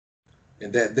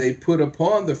 And that they put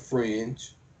upon the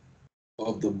fringe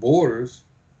of the borders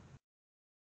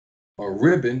a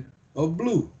ribbon of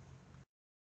blue.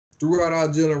 Throughout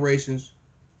our generations,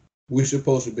 we're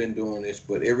supposed to have been doing this,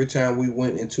 but every time we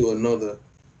went into another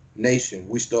nation,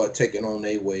 we start taking on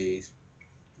their ways.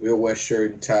 We'll wear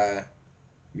shirt and tie,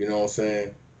 you know what I'm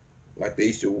saying? Like they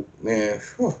used to, man,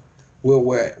 we'll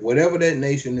wear whatever that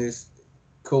nation's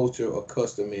culture or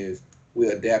custom is, we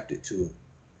adapt it to it.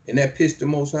 And that pissed the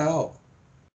Most High off.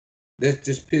 That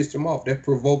just pissed him off. That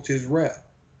provoked his wrath.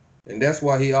 And that's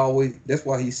why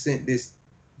he sent this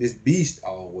beast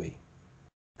our way.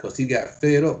 Because he got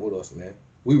fed up with us, man.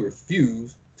 We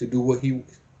refuse to do what he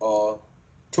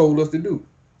told us to do.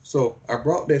 So I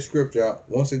brought that scripture out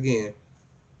once again.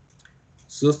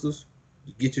 Sisters,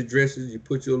 you get your dresses, you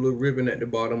put your little ribbon at the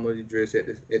bottom of your dress at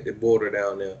the border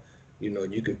down there. You know,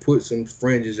 you can put some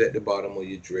fringes at the bottom of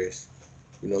your dress.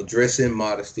 You know, dress in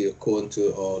modesty according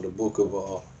to the book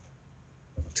of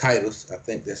Titus. I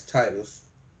think that's Titus.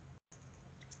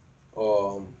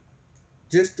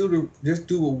 Just do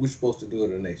what we're supposed to do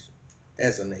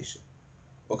as a nation.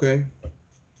 Okay?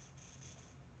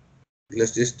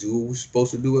 Let's just do what we're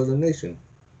supposed to do as a nation.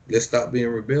 Let's stop being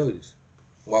rebellious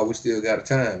while we still got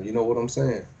time. You know what I'm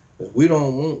saying? Because we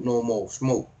don't want no more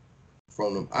smoke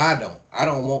from them. I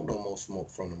don't want no more smoke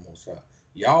from the Most High.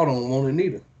 Y'all don't want it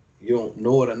neither. You don't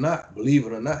know it or not, believe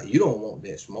it or not, you don't want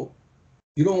that smoke.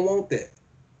 You don't want that.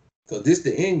 Because this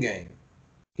the end game.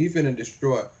 He finna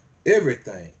destroy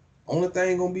everything. Only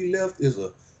thing gonna be left is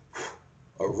a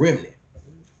remnant.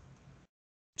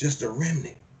 Just a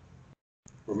remnant.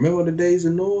 Remember the days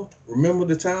of Noah? Remember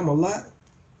the time of Lot?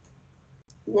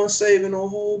 He wasn't saving a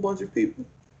whole bunch of people.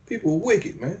 People were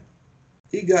wicked, man.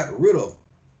 He got rid of them.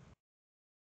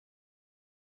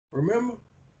 Remember?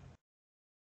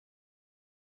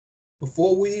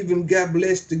 Before we even got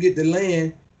blessed to get the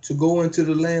land to go into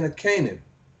the land of Canaan,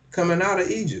 coming out of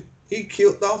Egypt, he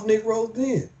killed off Negroes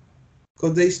then.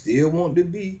 Because they still want to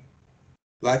be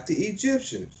like the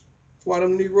Egyptians. That's why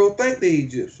them Negroes think they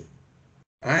Egyptian.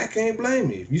 I can't blame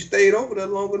you. If you stayed over there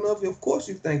long enough, of course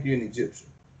you think you're an Egyptian.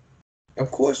 Of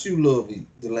course you love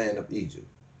the land of Egypt,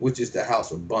 which is the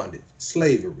house of bondage,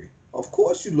 slavery. Of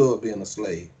course you love being a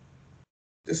slave.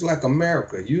 Just like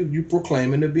America, you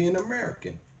proclaiming to be an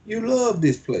American. You love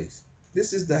this place.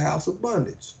 This is the house of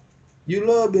bondage. You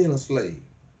love being a slave.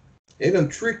 They done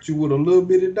tricked you with a little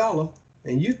bitty dollar,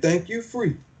 and you think you're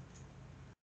free.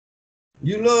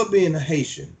 You love being a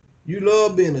Haitian. You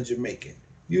love being a Jamaican.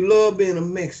 You love being a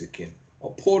Mexican, a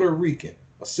Puerto Rican,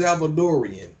 a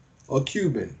Salvadorian, a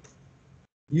Cuban.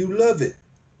 You love it.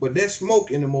 But that smoke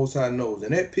in the Most High knows,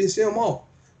 and that piss him off.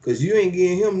 Because you ain't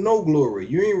giving him no glory.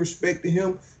 You ain't respecting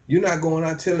him. You're not going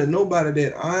out telling nobody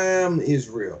that I am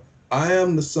Israel. I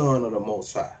am the son of the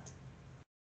Most High.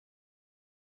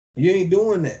 You ain't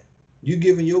doing that. You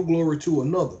giving your glory to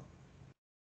another.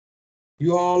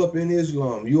 You all up in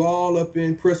Islam. You all up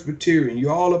in Presbyterian. You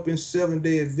all up in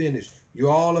Seventh-day Adventist. You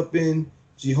all up in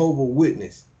Jehovah's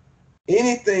Witness.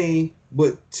 Anything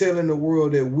but telling the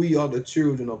world that we are the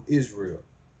children of Israel.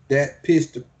 That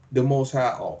pissed the Most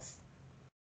High off.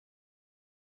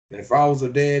 And if I was a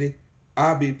daddy,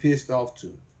 I'd be pissed off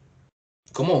too.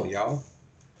 Come on, y'all.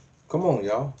 Come on,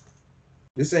 y'all.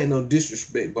 This ain't no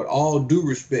disrespect, but all due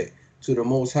respect to the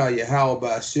Most High Yahweh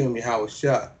by Hashem Yahweh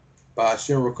Shah, by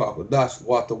Hashem Rakakadash,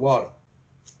 Wata Wata.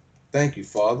 Thank you,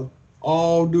 Father.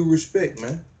 All due respect,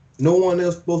 man. No one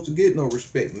else supposed to get no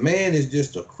respect. Man is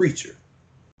just a creature.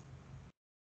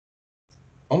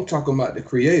 I'm talking about the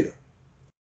Creator.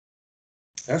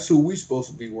 That's who we supposed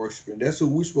to be worshiping. That's who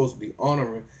we supposed to be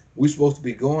honoring. We supposed to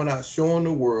be going out showing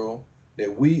the world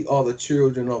that we are the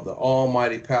children of the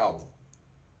Almighty Power.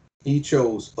 He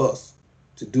chose us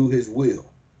to do his will.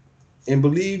 And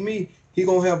believe me, he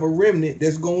gonna have a remnant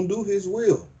that's gonna do his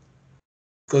will.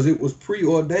 Because it was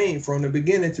preordained from the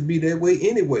beginning to be that way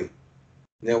anyway.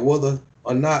 Now, whether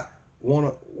or not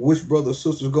which brother or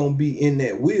sister is gonna be in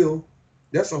that will,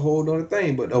 that's a whole other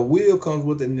thing. But a will comes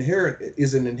with an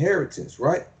inheritance,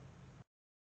 right?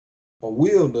 A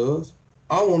will does.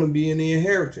 I want to be in the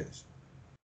inheritance.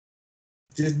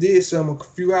 Just did some a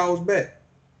few hours back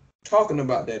talking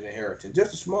about that inheritance.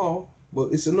 Just a small,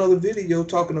 but it's another video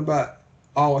talking about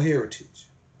our heritage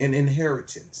and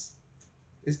inheritance.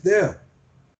 It's there.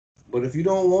 But if you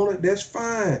don't want it, that's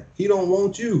fine. He don't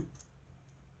want you.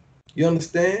 You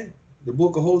understand? The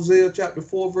book of Hosea chapter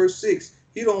 4 verse 6.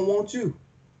 He don't want you.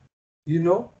 You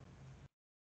know?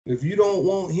 If you don't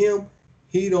want him,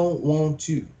 he don't want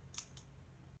you.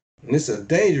 And it's a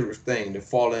dangerous thing to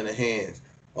fall in the hands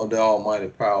of the Almighty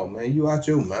Power, man. You out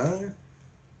your mind?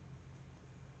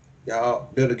 Y'all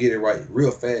better get it right real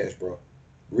fast, bro.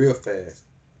 Real fast.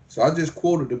 So I just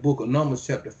quoted the book of Numbers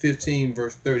chapter 15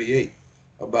 verse 38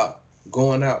 about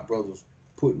going out, brothers,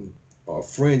 putting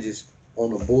fringes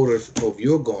on the borders of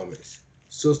your garments.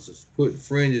 Sisters, put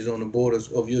fringes on the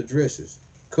borders of your dresses.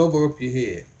 Cover up your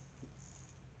head.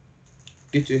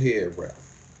 Get your hair wrapped.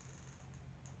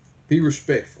 Be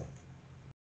respectful.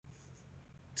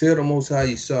 Tell the Most High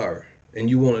you're sorry and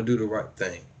you want to do the right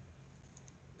thing.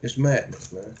 It's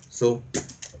madness, man. So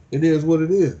it is what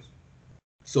it is.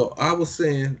 So I was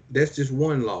saying that's just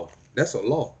one law. That's a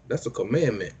law. That's a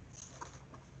commandment.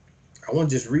 I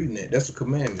wasn't just reading that. That's a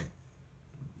commandment.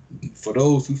 For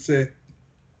those who say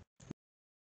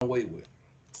away with.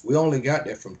 We only got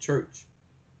that from church,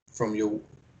 from your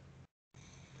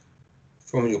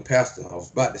pastor. I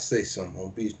was about to say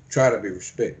something. Try to be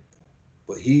respectful.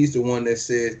 But he's the one that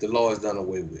says the law is done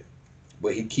away with.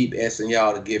 But he keep asking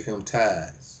y'all to give him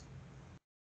tithes.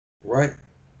 Right?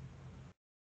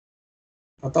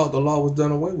 I thought the law was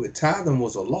done away with. Tithing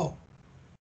was a law.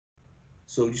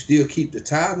 So you still keep the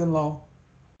tithing law,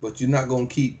 but you're not going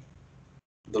to keep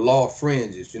the law of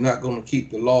fringes. You're not going to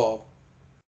keep the law of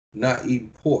not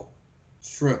eating pork,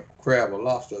 shrimp, crab, or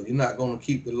lobster. You're not going to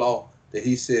keep the law that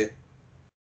he said,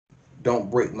 don't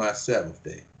break my Sabbath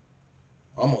day.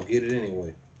 I'm going to get it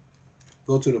anyway.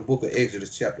 Go to the book of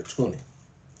Exodus chapter 20.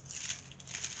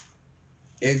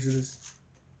 Exodus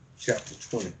chapter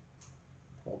 20.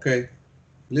 Okay?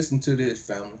 Listen to this,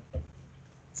 family.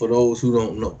 For those who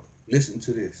don't know. Listen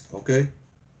to this, okay?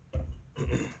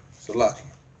 Salaki.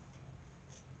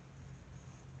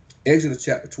 Exodus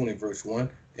chapter 20, verse 1.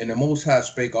 And the Most High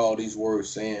spake all these words,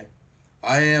 saying,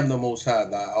 I am the Most High,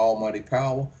 thy almighty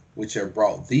power, which have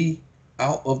brought thee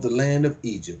out of the land of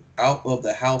Egypt, out of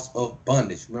the house of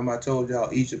bondage. Remember I told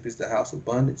y'all Egypt is the house of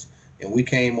bondage? And we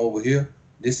came over here.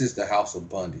 This is the house of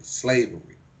bondage,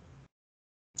 slavery.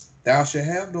 Thou shalt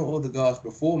have no other gods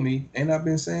before me. Ain't I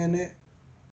been saying that?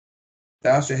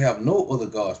 Thou shalt have no other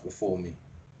gods before me.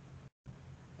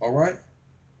 All right?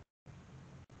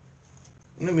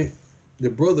 The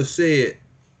brother said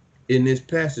in this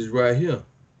passage right here,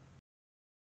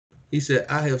 he said,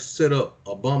 I have set up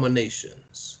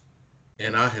abominations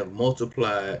and I have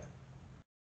multiplied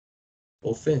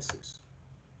offenses.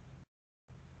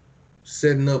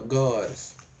 Setting up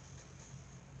gods,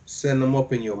 setting them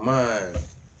up in your mind,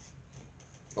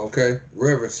 okay?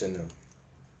 Reverencing them,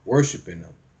 worshiping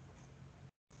them,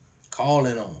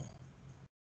 calling on them.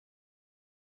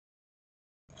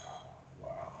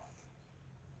 Wow.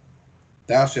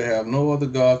 Thou shalt have no other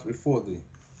gods before thee.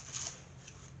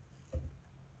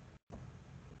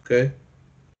 Okay?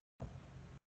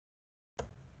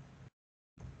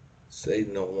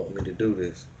 Satan don't want me to do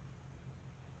this.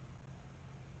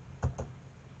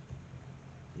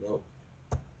 Nope.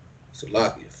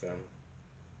 Salakia, family.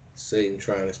 Satan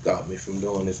trying to stop me from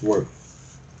doing this work.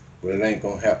 But it ain't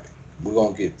gonna happen. We're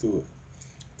gonna get through it.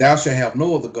 Thou shalt have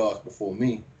no other gods before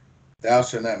me. Thou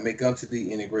shalt not make unto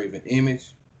thee any graven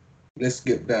image. Let's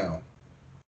skip down.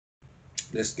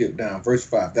 Verse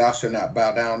 5. Thou shalt not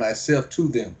bow down thyself to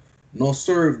them, nor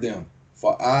serve them.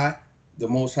 For I, the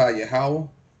Most High Yahweh,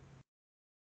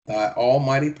 thy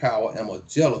almighty power, am a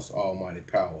jealous almighty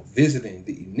power, visiting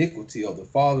the iniquity of the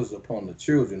fathers upon the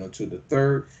children unto the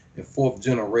third and fourth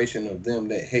generation of them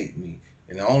that hate me.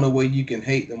 And the only way you can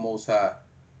hate the Most High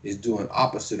is doing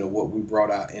opposite of what we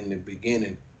brought out in the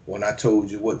beginning when I told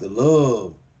you what the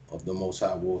love of the Most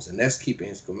High was, and that's keeping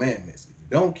his commandments. If you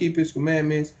don't keep his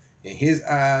commandments, in his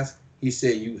eyes, he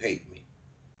said you hate me.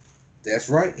 That's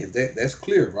right. If that's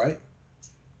clear, right?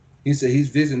 He said he's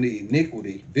visiting the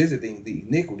iniquity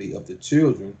of the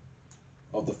children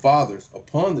of the fathers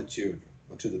upon the children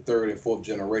unto the third and fourth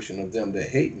generation of them that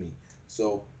hate me.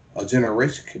 So a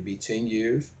generation could be 10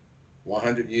 years,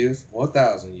 100 years, or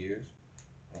 1,000 years.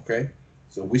 Okay?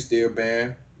 So we still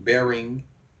bearing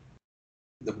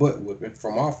the butt whipping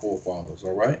from our forefathers,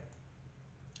 all right?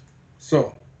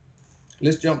 So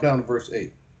let's jump down to verse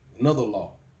 8. Another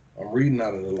law. I'm reading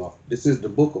out of the law. This is the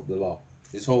book of the law.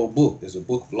 This whole book is a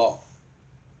book of law.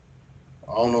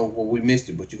 I don't know what we missed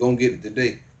it, but you're going to get it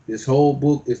today. This whole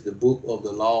book is the book of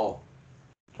the law.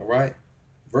 All right?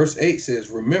 Verse 8 says,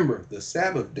 remember the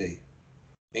Sabbath day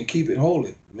and keep it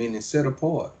holy, meaning set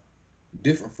apart,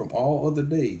 different from all other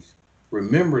days.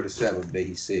 Remember the Sabbath day,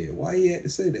 he said. Why he had to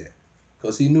say that?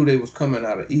 Because he knew they was coming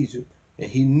out of Egypt, and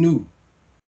he knew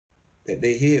that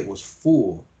their head was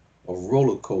full of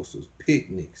roller coasters,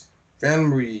 picnics,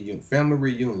 family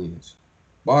reunions,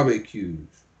 barbecues,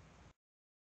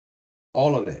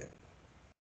 all of that.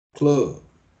 Club.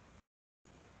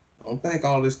 Don't think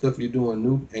all this stuff you're doing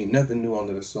new. Ain't nothing new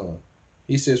under the sun.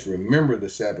 He says, remember the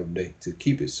Sabbath day to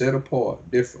keep it set apart,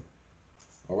 different.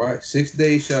 All right. 6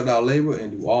 days shalt thou labor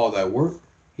and do all thy work.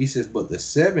 He says, but the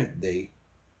seventh day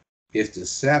is the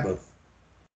Sabbath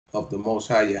of the Most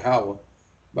High Yahweh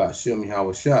by Hashem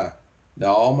Yahweh Shai, the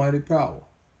almighty power.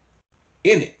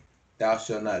 In it, thou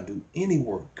shalt not do any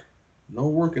work. No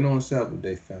working on the Sabbath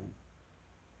day, family.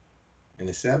 And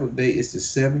the Sabbath day is the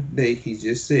seventh day. He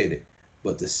just said it.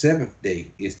 But the seventh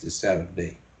day is the Sabbath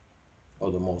day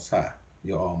of the Most High,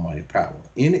 your almighty power.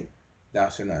 In it, thou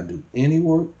shalt not do any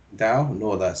work, thou,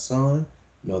 nor thy son,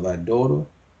 nor thy daughter,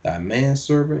 thy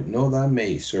manservant, nor thy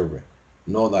maidservant,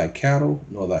 nor thy cattle,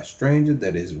 nor thy stranger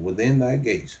that is within thy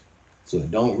gates. So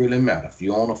it don't really matter. If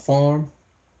you're on a farm,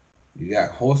 You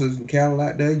got horses and cattle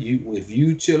out there. If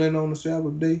you chilling on the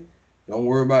Sabbath day, don't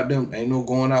worry about them. Ain't no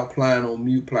going out plowing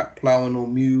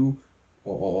on mule,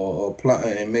 or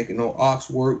plowing and making no ox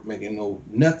work, making no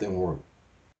nothing work.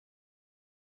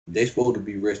 They supposed to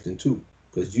be resting too,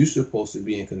 because you supposed to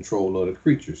be in control of the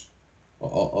creatures,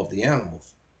 of the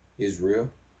animals.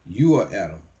 Israel, you are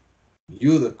Adam.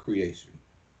 You're the creation,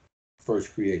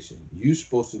 first creation. You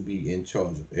supposed to be in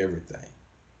charge of everything.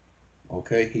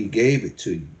 Okay, he gave it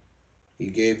to you. He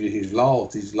gave you his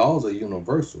laws. These laws are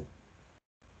universal.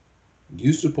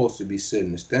 You're supposed to be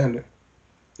setting the standard.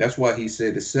 That's why he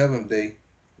said the seventh day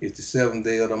is the seventh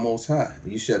day of the Most High.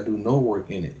 You shall do no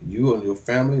work in it. You and your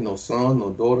family, no sons,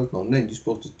 no daughters, no nothing. You're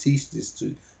supposed to teach this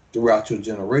throughout your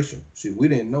generation. See, we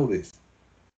didn't know this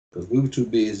because we were too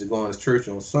busy going to church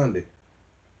on Sunday,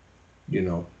 you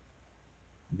know,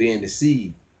 being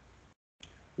deceived,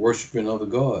 worshiping other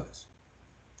gods.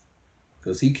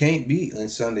 Because he can't be in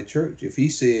Sunday church. If he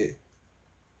said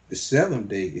the seventh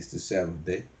day is the seventh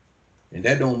day, and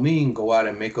that don't mean go out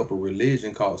and make up a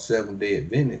religion called Seventh-day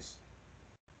Adventist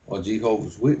or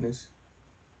Jehovah's Witness.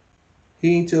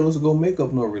 He ain't tell us to go make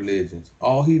up no religions.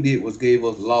 All he did was gave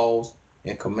us laws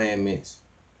and commandments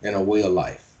and a way of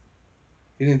life.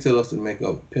 He didn't tell us to make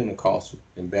up Pentecostal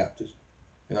and Baptist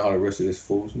and all the rest of this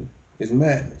foolishness. It's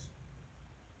madness.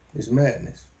 It's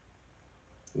madness.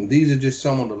 And these are just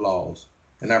some of the laws.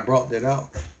 And I brought that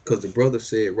out because the brother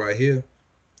said right here,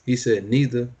 he said,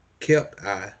 neither kept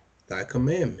I thy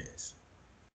commandments.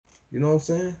 You know what I'm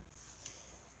saying?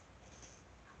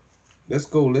 Let's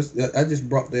go. I just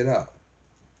brought that out.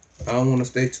 I don't want to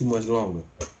stay too much longer.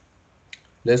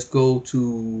 Let's go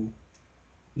to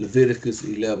Leviticus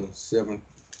 11, 7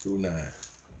 through 9.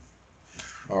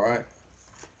 All right.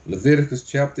 Leviticus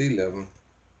chapter 11,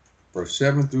 verse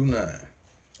 7 through 9.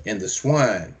 And the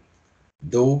swine,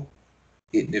 though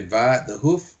it divide the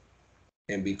hoof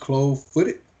and be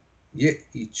clove-footed, yet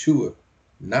he cheweth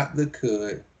not the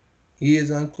cud. He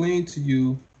is unclean to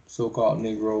you, so-called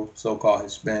Negro, so-called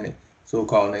Hispanic,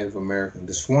 so-called Native American.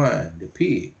 The swine, the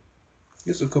pig.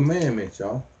 It's a commandment,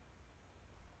 y'all.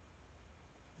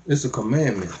 It's a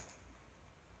commandment.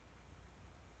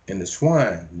 And the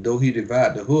swine, though he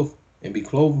divide the hoof and be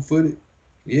cloven-footed,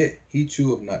 yet he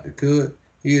cheweth not the cud.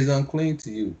 He is unclean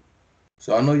to you.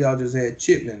 So I know y'all just had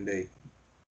chitlin day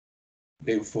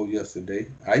before yesterday.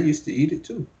 I used to eat it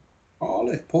too. All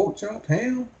that pork chop,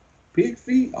 ham, pig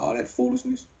feet, all that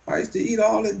foolishness. I used to eat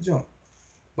all that junk.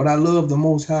 But I love the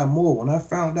Most High more. When I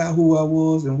found out who I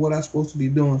was and what I was supposed to be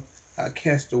doing, I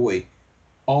cast away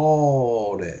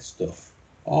all that stuff.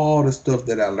 All the stuff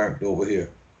that I learned over here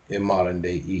in modern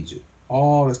day Egypt.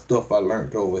 All the stuff I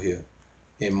learned over here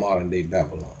in modern day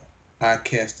Babylon. I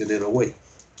casted it away.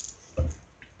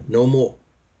 No more.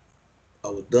 I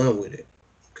was done with it.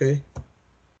 Okay?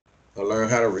 I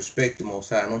learned how to respect the Most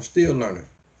High, and I'm still learning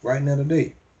right now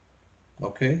today.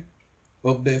 Okay?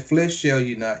 Of their flesh shall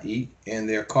you not eat, and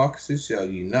their carcasses shall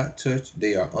you not touch.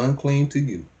 They are unclean to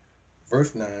you.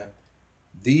 Verse 9.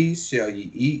 These shall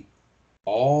ye eat,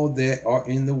 all that are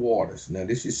in the waters. Now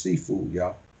this is seafood,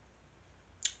 y'all.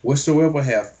 Whatsoever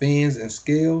have fins and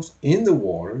scales in the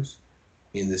waters,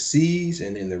 in the seas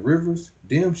and in the rivers,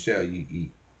 them shall ye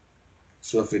eat.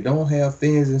 So if it don't have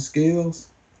fins and scales,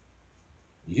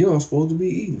 you don't supposed to be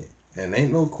eating it. And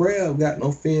ain't no crab got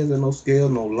no fins and no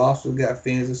scales. No lobster got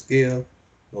fins and scales.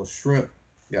 No shrimp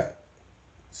got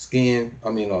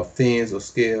fins or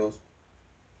scales.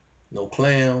 No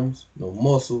clams, no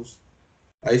mussels.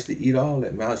 I used to eat all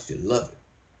that, man. I used to love it.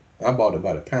 I bought it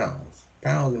by the pounds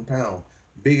and pounds.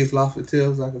 Biggest lobster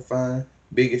tails I could find,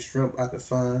 biggest shrimp I could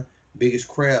find, biggest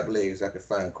crab legs I could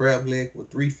find. Crab leg were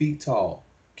 3 feet tall.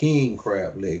 King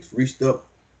crab legs reached up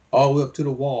all the way up to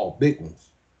the wall, big ones.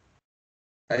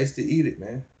 I used to eat it,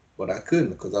 man, but I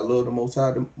couldn't because I love the Most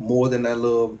High more than I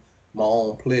love my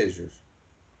own pleasures.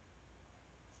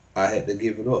 I had to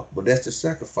give it up, but that's the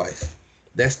sacrifice.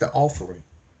 That's the offering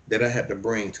that I had to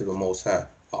bring to the Most High, an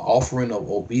offering of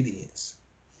obedience.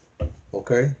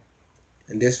 Okay,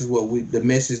 and this is what the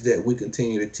message that we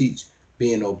continue to teach: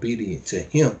 being obedient to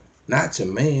Him, not to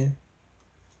man.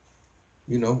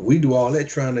 You know, we do all that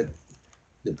trying to.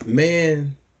 The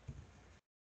man,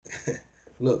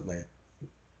 look, man.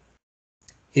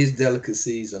 His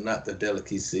delicacies are not the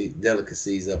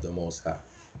delicacies of the Most High.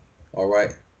 All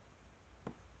right.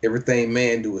 Everything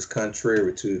man do is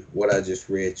contrary to what I just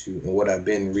read you and what I've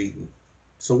been reading.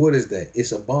 So what is that?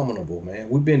 It's abominable, man.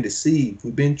 We've been deceived.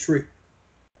 We've been tricked.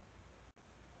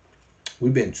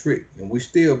 We've been tricked, and we're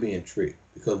still being tricked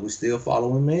because we're still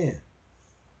following man.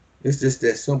 It's just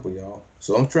that simple, y'all.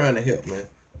 So I'm trying to help, man.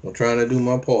 I'm trying to do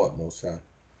my part, Most High.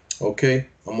 Okay,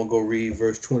 I'm gonna go read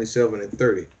verse 27 and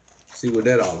 30. See what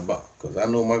that all about. Because I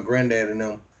know my granddad and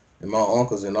them and my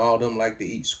uncles and all them like to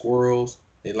eat squirrels.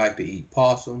 They like to eat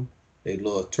possum. They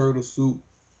love turtle soup.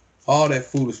 All that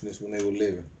foolishness when they were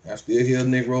living. I still hear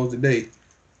Negroes today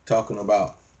talking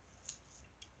about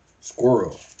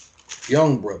squirrel,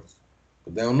 young brothers,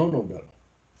 but they don't know no better.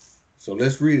 So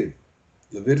let's read it.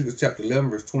 Leviticus chapter 11,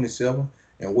 verse 27.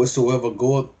 And whatsoever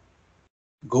goeth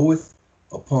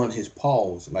upon his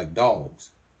paws like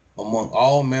dogs, among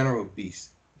all manner of beasts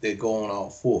that go on all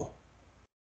four,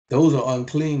 those are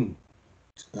unclean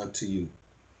unto you.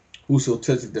 Whoso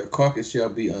toucheth their carcass shall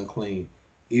be unclean,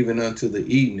 even unto the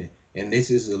evening. And this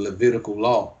is a Levitical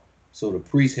law. So the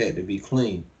priest had to be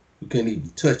clean. You couldn't even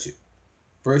touch it.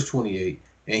 Verse 28.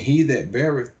 And he that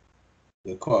beareth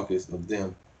the carcass of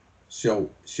them shall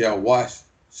wash.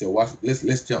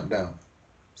 Let's jump down.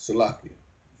 Salakia.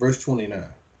 Verse 29.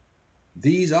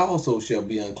 These also shall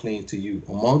be unclean to you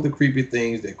among the creepy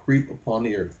things that creep upon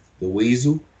the earth, the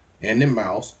weasel and the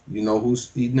mouse. You know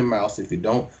who's eating the mouse. If you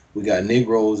don't, we got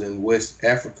Negroes in West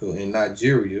Africa and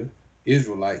Nigeria,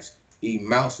 Israelites, eat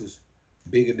mouses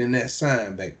bigger than that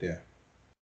sign back there.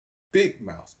 Big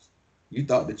mouses. You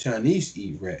thought the Chinese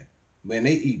eat rat. Man,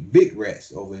 they eat big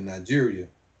rats over in Nigeria.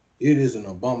 It is an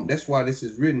abomination. That's why this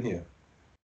is written here.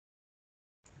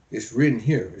 It's written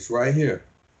here. It's right here.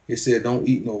 It said, don't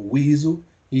eat no weasel.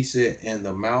 He said, and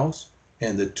the mouse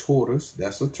and the tortoise,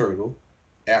 that's a turtle,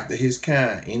 after his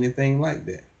kind, anything like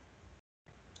that.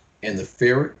 And the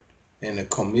ferret and the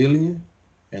chameleon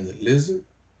and the lizard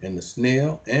and the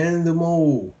snail and the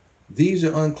mole. These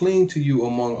are unclean to you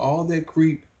among all that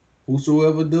creep.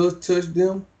 Whosoever does touch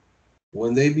them,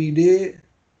 when they be dead,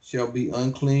 shall be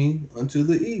unclean unto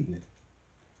the evening.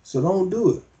 So don't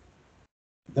do it.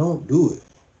 Don't do it.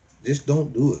 Just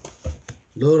don't do it.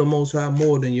 Love the Most High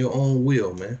more than your own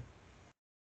will, man.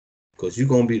 Because you're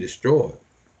going to be destroyed.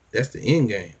 That's the end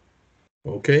game.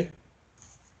 Okay?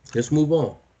 Let's move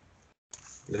on.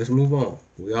 Let's move on.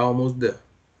 We're almost there.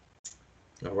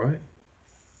 All right?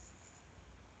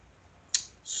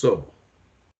 So,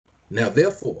 now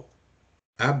therefore,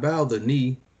 I bow the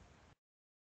knee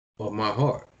of my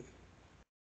heart,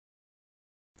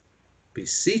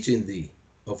 beseeching thee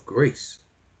of grace.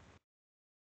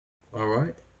 All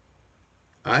right?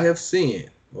 I have sinned,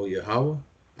 O Yahweh.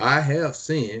 I have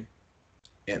sinned,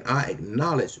 and I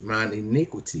acknowledge mine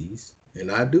iniquities,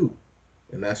 and I do.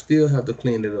 And I still have to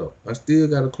clean it up. I still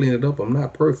got to clean it up. I'm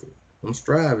not perfect. I'm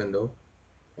striving, though.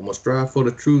 I'm going to strive for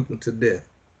the truth unto death.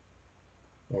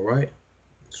 All right?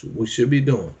 That's what we should be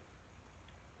doing.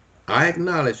 I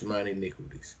acknowledge mine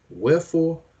iniquities.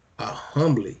 Wherefore, I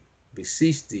humbly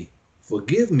beseech thee,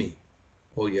 forgive me,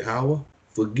 O Yahweh,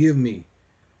 forgive me,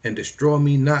 and destroy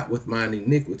me not with mine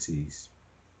iniquities.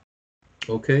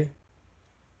 Okay?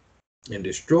 And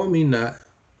destroy me not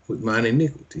with mine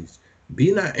iniquities.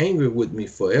 Be not angry with me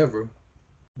forever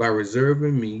by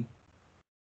reserving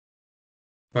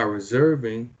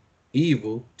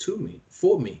evil to me,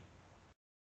 for me.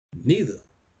 Neither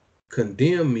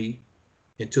condemn me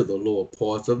into the lower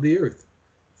parts of the earth.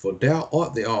 For thou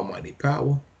art the almighty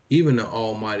power, even the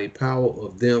almighty power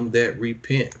of them that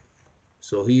repent.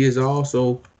 So he has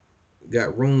also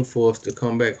got room for us to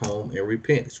come back home and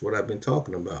repent. It's what I've been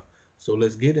talking about. So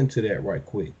let's get into that right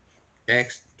quick.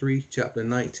 Acts 3, chapter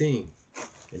 19.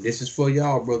 And this is for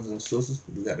y'all, brothers and sisters.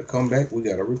 We got to come back. We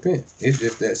got to repent. It's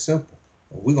just that simple.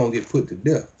 We're going to get put to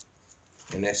death.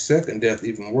 And that second death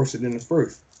even worse than the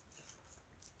first.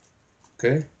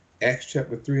 Okay? Acts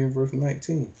chapter 3 and verse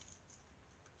 19.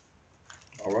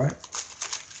 All right?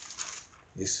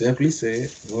 It simply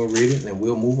said, we'll read it and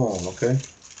we'll move on, okay?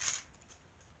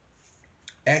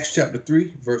 Acts chapter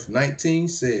 3, verse 19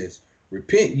 says,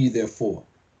 repent ye therefore,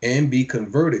 and be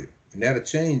converted. And that'll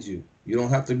change you. You don't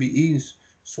have to be eating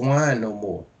swine no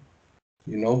more.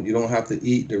 You know, you don't have to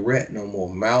eat the rat no more.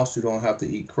 Mouse, you don't have to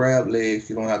eat crab legs.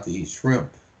 You don't have to eat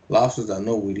shrimp. Lobsters, I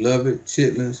know we love it.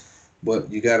 Chitlins, but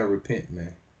you got to repent,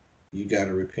 man. You got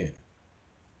to repent.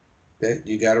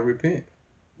 You got to repent.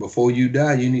 Before you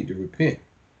die, you need to repent.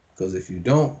 Because if you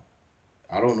don't,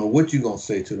 I don't know what you're going to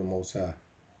say to the Most High.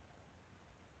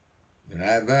 And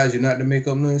I advise you not to make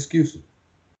up no excuses.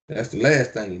 That's the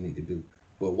last thing you need to do.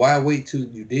 But why wait till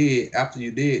you dead, after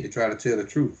you dead, to try to tell the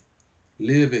truth?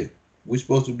 Live it. We're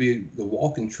supposed to be the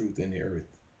walking truth in the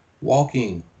earth.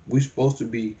 Walking. We're supposed to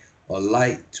be a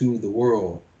light to the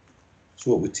world. That's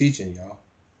what we're teaching, y'all.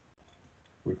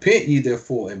 Repent ye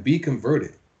therefore and be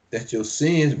converted, that your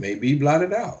sins may be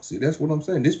blotted out. See, that's what I'm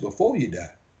saying. This before you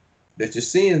die. That your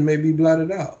sins may be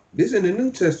blotted out. This in the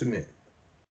New Testament.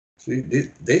 See,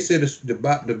 they said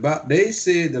they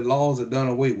said the laws are done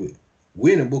away with.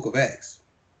 We're in the book of Acts.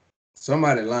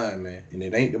 Somebody lying, man, and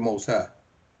it ain't the Most High.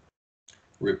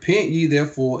 Repent ye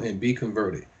therefore and be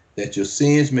converted, that your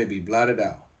sins may be blotted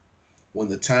out, when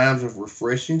the times of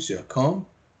refreshing shall come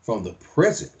from the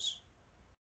presence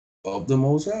of the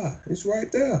Most High. It's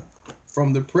right there.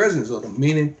 From the presence of them,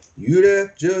 meaning you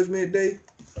there, judgment day.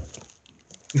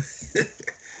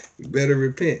 You better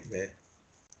repent, man.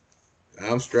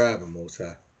 I'm striving, Most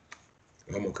High.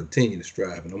 I'm going to continue to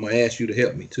strive, and I'm going to ask you to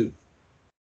help me too.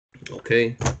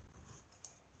 Okay?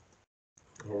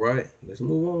 All right, let's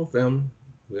move on, family.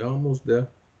 We're almost there.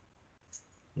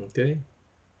 Okay?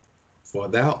 For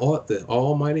thou art the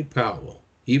almighty power,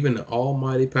 even the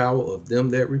almighty power of them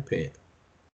that repent.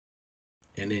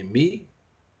 And in me,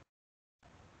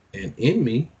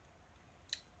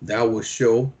 thou wilt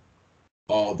show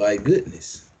all thy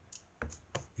goodness.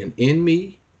 And in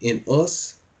me, in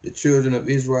us, the children of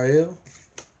Israel,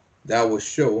 thou wilt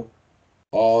show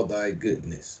all thy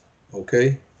goodness.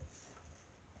 Okay?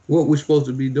 What we're supposed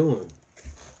to be doing?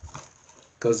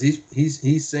 Because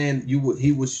he's saying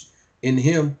he was in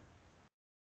him,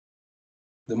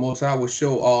 the Most High will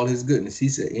show all his goodness. He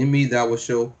said, in me thou will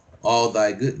show all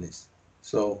thy goodness.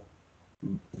 So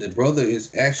the brother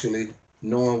is actually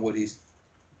knowing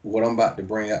what I'm about to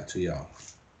bring out to y'all.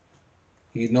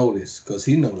 He know this because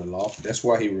he know the law. That's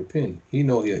why he repented. He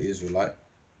know he an Israelite.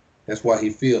 That's why he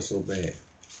feels so bad.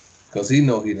 Because he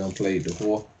know he done played the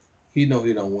whore. He know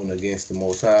he done went against the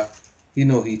Most High. He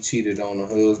know he cheated on the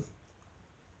husband.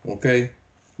 Okay?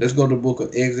 Let's go to the book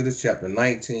of Exodus chapter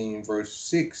 19 verse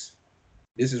 6.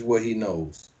 This is what he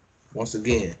knows. Once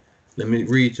again, let me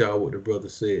read y'all what the brother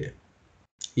said.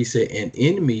 He said, and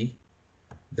in me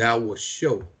thou wilt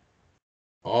show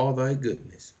all thy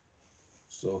goodness.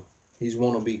 So he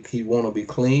want to be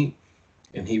clean,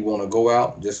 and he want to go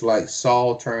out just like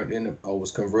Saul turned in or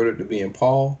was converted to being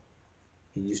Paul.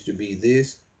 He used to be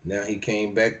this. Now he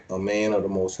came back a man of the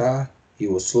Most High. He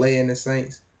was slaying the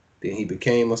saints. Then he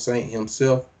became a saint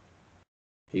himself.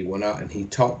 He went out and he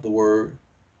taught the word.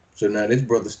 So now this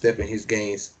brother stepping his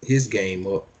game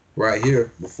up right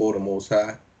here before the Most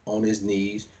High, on his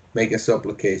knees, making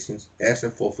supplications,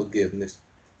 asking for forgiveness,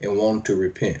 and wanting to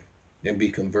repent and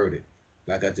be converted,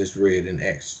 like I just read in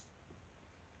Acts.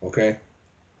 Okay?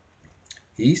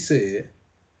 He said,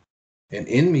 and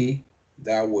in me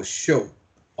thou wilt show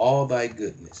all thy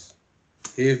goodness.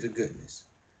 Here's the goodness.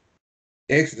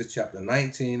 Exodus chapter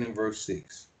 19 and verse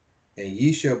 6. And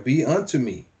ye shall be unto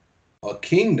me a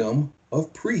kingdom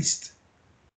of priests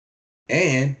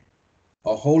and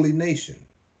a holy nation.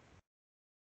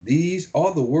 These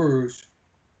are the words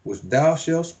which thou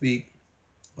shalt speak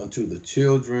unto the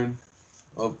children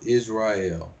of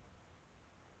Israel.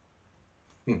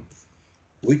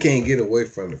 We can't get away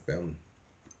from it, family.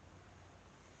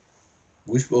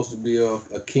 We're supposed to be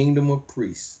a kingdom of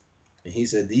priests. And he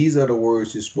said, these are the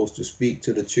words you're supposed to speak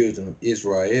to the children of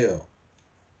Israel,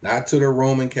 not to the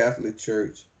Roman Catholic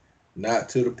Church, not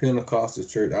to the Pentecostal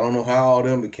church. I don't know how all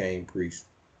them became priests.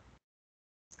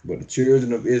 But the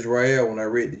children of Israel, when I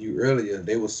read to you earlier,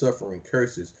 they were suffering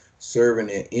curses, serving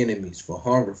their enemies, for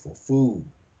hunger, for food,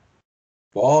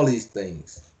 for all these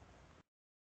things.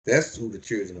 That's who the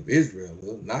children of Israel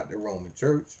were, not the Roman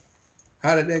church.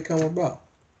 How did that come about?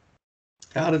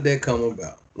 How did that come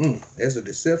about? There's a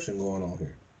deception going on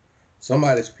here.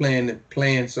 Somebody's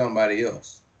playing somebody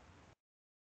else.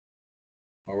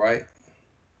 All right?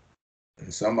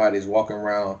 And somebody's walking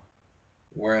around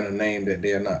wearing a name that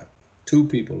they're not. Two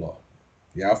people are.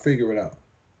 Y'all figure it out.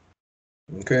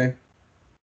 Okay?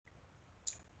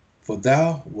 For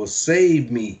thou wilt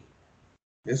save me.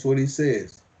 That's what he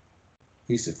says.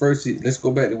 He said, let's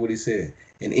go back to what he said.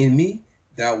 And in me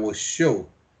thou wilt show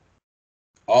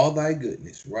all thy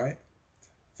goodness, right?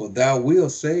 For thou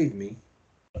wilt save me.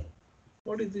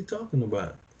 What is he talking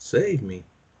about? Save me.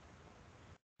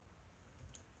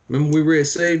 Remember we read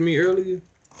save me earlier?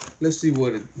 Let's see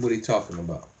what he's talking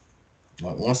about.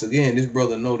 Once again, this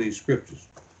brother know these scriptures.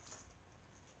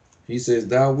 He says,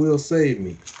 thou wilt save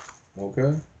me.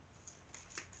 Okay?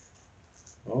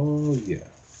 Oh, yeah.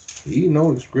 He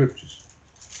know the scriptures.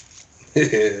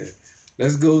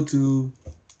 Let's go to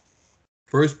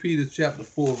 1 Peter chapter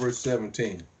 4, verse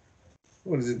 17.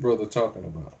 What is this brother talking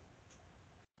about?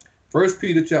 1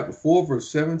 Peter chapter 4, verse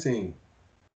 17.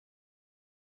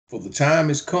 For the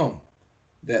time is come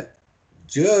that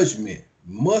judgment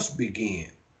must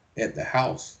begin at the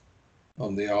house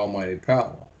of the almighty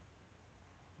power.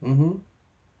 And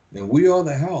we are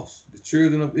the house. The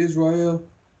children of Israel,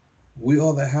 we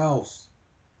are the house.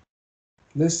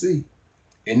 Let's see.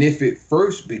 And if it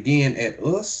first begin at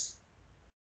us,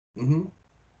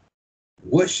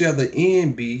 what shall the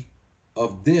end be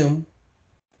of them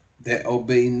that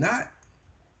obey not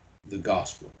the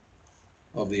gospel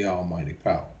of the almighty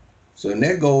power. So and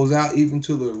that goes out even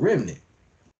to the remnant.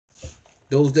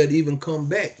 Those that even come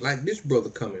back, like this brother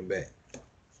coming back.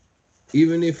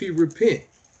 Even if he repent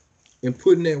and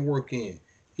putting that work in.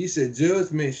 He said,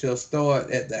 judgment shall start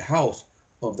at the house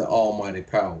of the almighty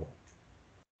power.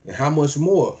 And how much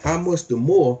the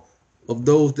more of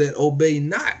those that obey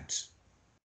not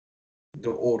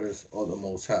the orders of the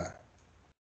Most High.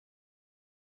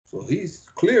 So he's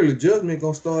clearly judgment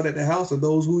gonna start at the house of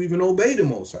those who even obey the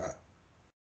Most High.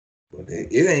 But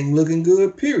it ain't looking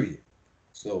good, period.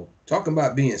 So talking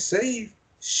about being saved,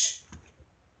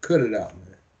 cut it out,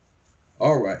 man.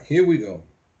 All right, here we go.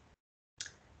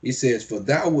 He says, for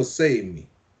thou wilt save me.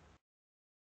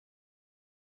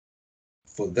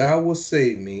 For thou wilt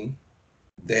save me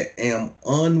that am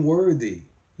unworthy.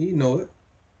 He know it.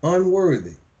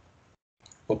 Unworthy.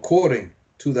 According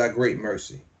to thy great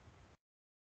mercy.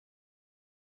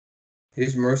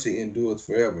 His mercy endures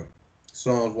forever.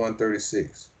 Psalms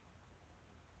 136.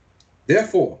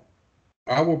 Therefore,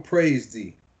 I will praise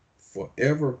thee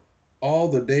forever all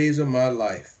the days of my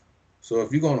life. So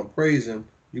if you're going to praise him,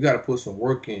 you got to put some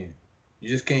work in. You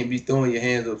just can't be throwing your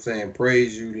hands up saying,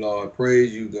 praise you, Lord,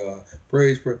 praise you, God,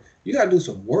 praise. You got to do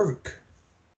some work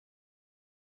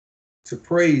to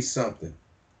praise something.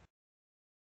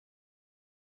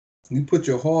 You put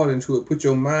your heart into it, put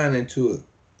your mind into it.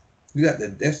 You got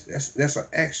that's an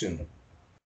action.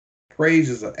 Praise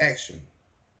is an action,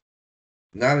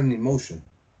 not an emotion.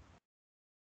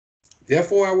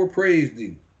 Therefore, I will praise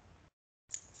thee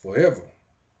forever,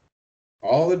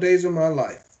 all the days of my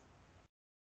life.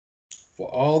 For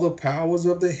all the powers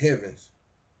of the heavens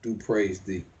do praise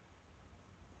thee.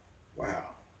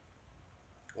 Wow.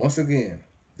 Once again,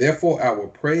 therefore I will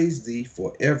praise thee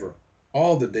forever,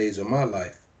 all the days of my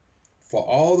life. For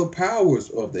all the powers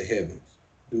of the heavens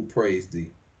do praise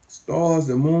thee. Stars,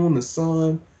 the moon, the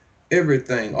sun,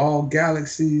 everything, all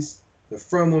galaxies, the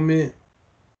firmament,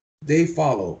 they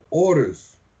follow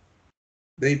orders.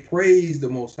 They praise the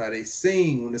Most High. They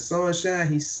sing. When the sun shines,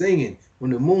 he's singing.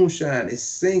 When the moon shines, it's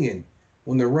singing.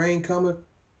 When the rain cometh,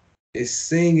 it's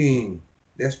singing.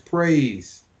 That's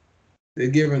praise. They're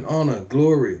giving honor,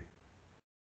 glory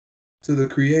to the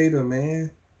Creator,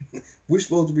 man. We're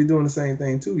supposed to be doing the same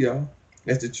thing too, y'all.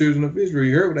 That's the children of Israel.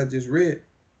 You heard what I just read.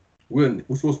 We're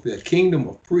supposed to be a kingdom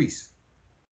of priests.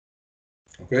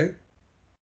 Okay?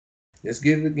 Let's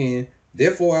get it again.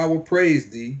 Therefore, I will praise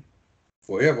thee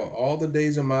forever, all the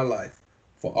days of my life.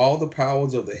 For all the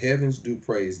powers of the heavens do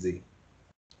praise thee.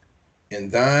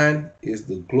 And thine is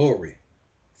the glory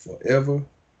forever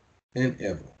and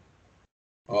ever.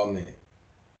 Amen.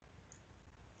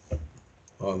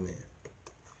 Amen.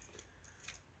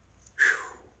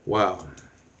 Whew. Wow.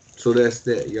 So that's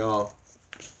that, y'all.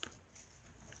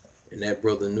 And that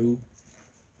brother knew.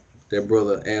 That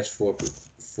brother asked for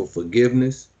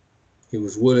forgiveness. He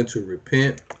was willing to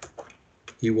repent.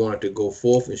 He wanted to go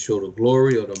forth and show the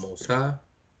glory of the Most High,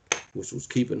 which was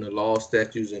keeping the law,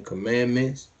 statutes, and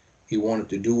commandments. He wanted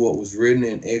to do what was written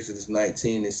in Exodus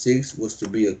 19:6, was to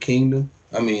be a kingdom.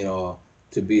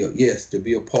 To be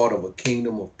a part of a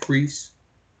kingdom of priests.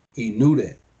 He knew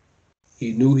that.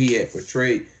 He knew he had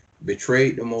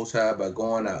betrayed the Most High by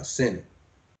going out sinning.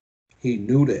 He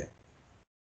knew that.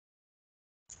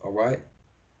 All right.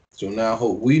 So now I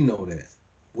hope we know that.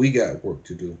 We got work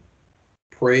to do.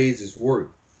 Praise is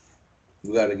work.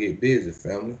 We got to get busy,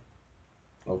 family.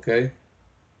 Okay?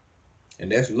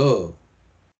 And that's love.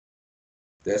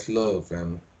 That's love,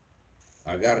 family.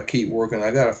 I got to keep working.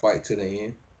 I got to fight to the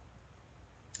end.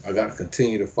 I got to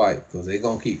continue to fight because they're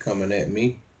going to keep coming at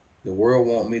me. The world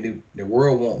want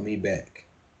me back.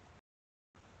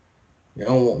 They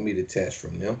don't want me detached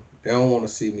from them. They don't want to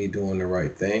see me doing the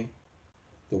right thing.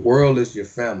 The world is your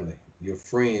family, your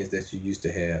friends that you used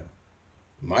to have.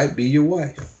 Might be your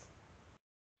wife.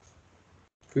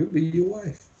 Could be your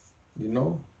wife. You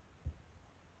know?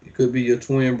 It could be your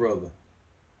twin brother,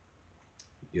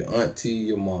 your auntie,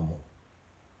 your mama.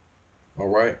 All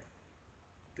right?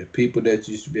 The people that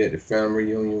you used to be at the family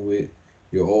reunion with,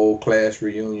 your old class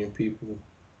reunion people.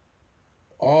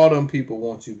 All them people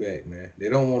want you back, man. They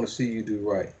don't want to see you do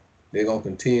right. They're going to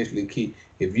continuously keep.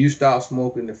 If you stop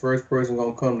smoking, the first person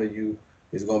going to come to you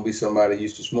is going to be somebody that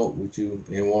used to smoke with you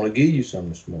and want to give you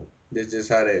something to smoke. That's just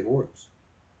how that works.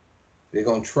 They're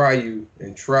going to try you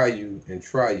and try you and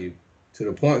try you to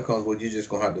the point comes where you're just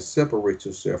going to have to separate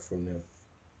yourself from them.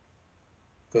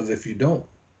 Because if you don't,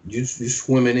 you're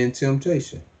swimming in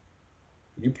temptation.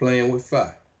 You're playing with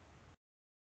fire.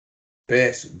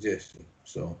 Bad suggestion.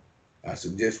 So I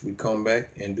suggest we come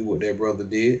back and do what that brother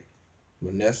did,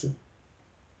 Vanessa.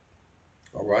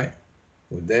 All right.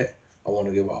 With that, I want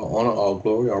to give all honor, all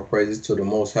glory, all praises to the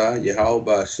Most High, Yahweh,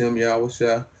 by Hashem, Yahweh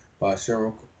Shah, by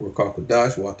Hashem,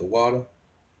 Rakakadash, Wata Wata,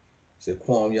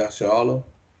 Zequam Yashala.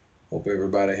 Hope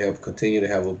everybody continue to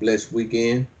have a blessed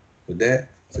weekend. With that,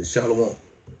 say Shalom.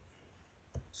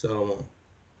 Shalom.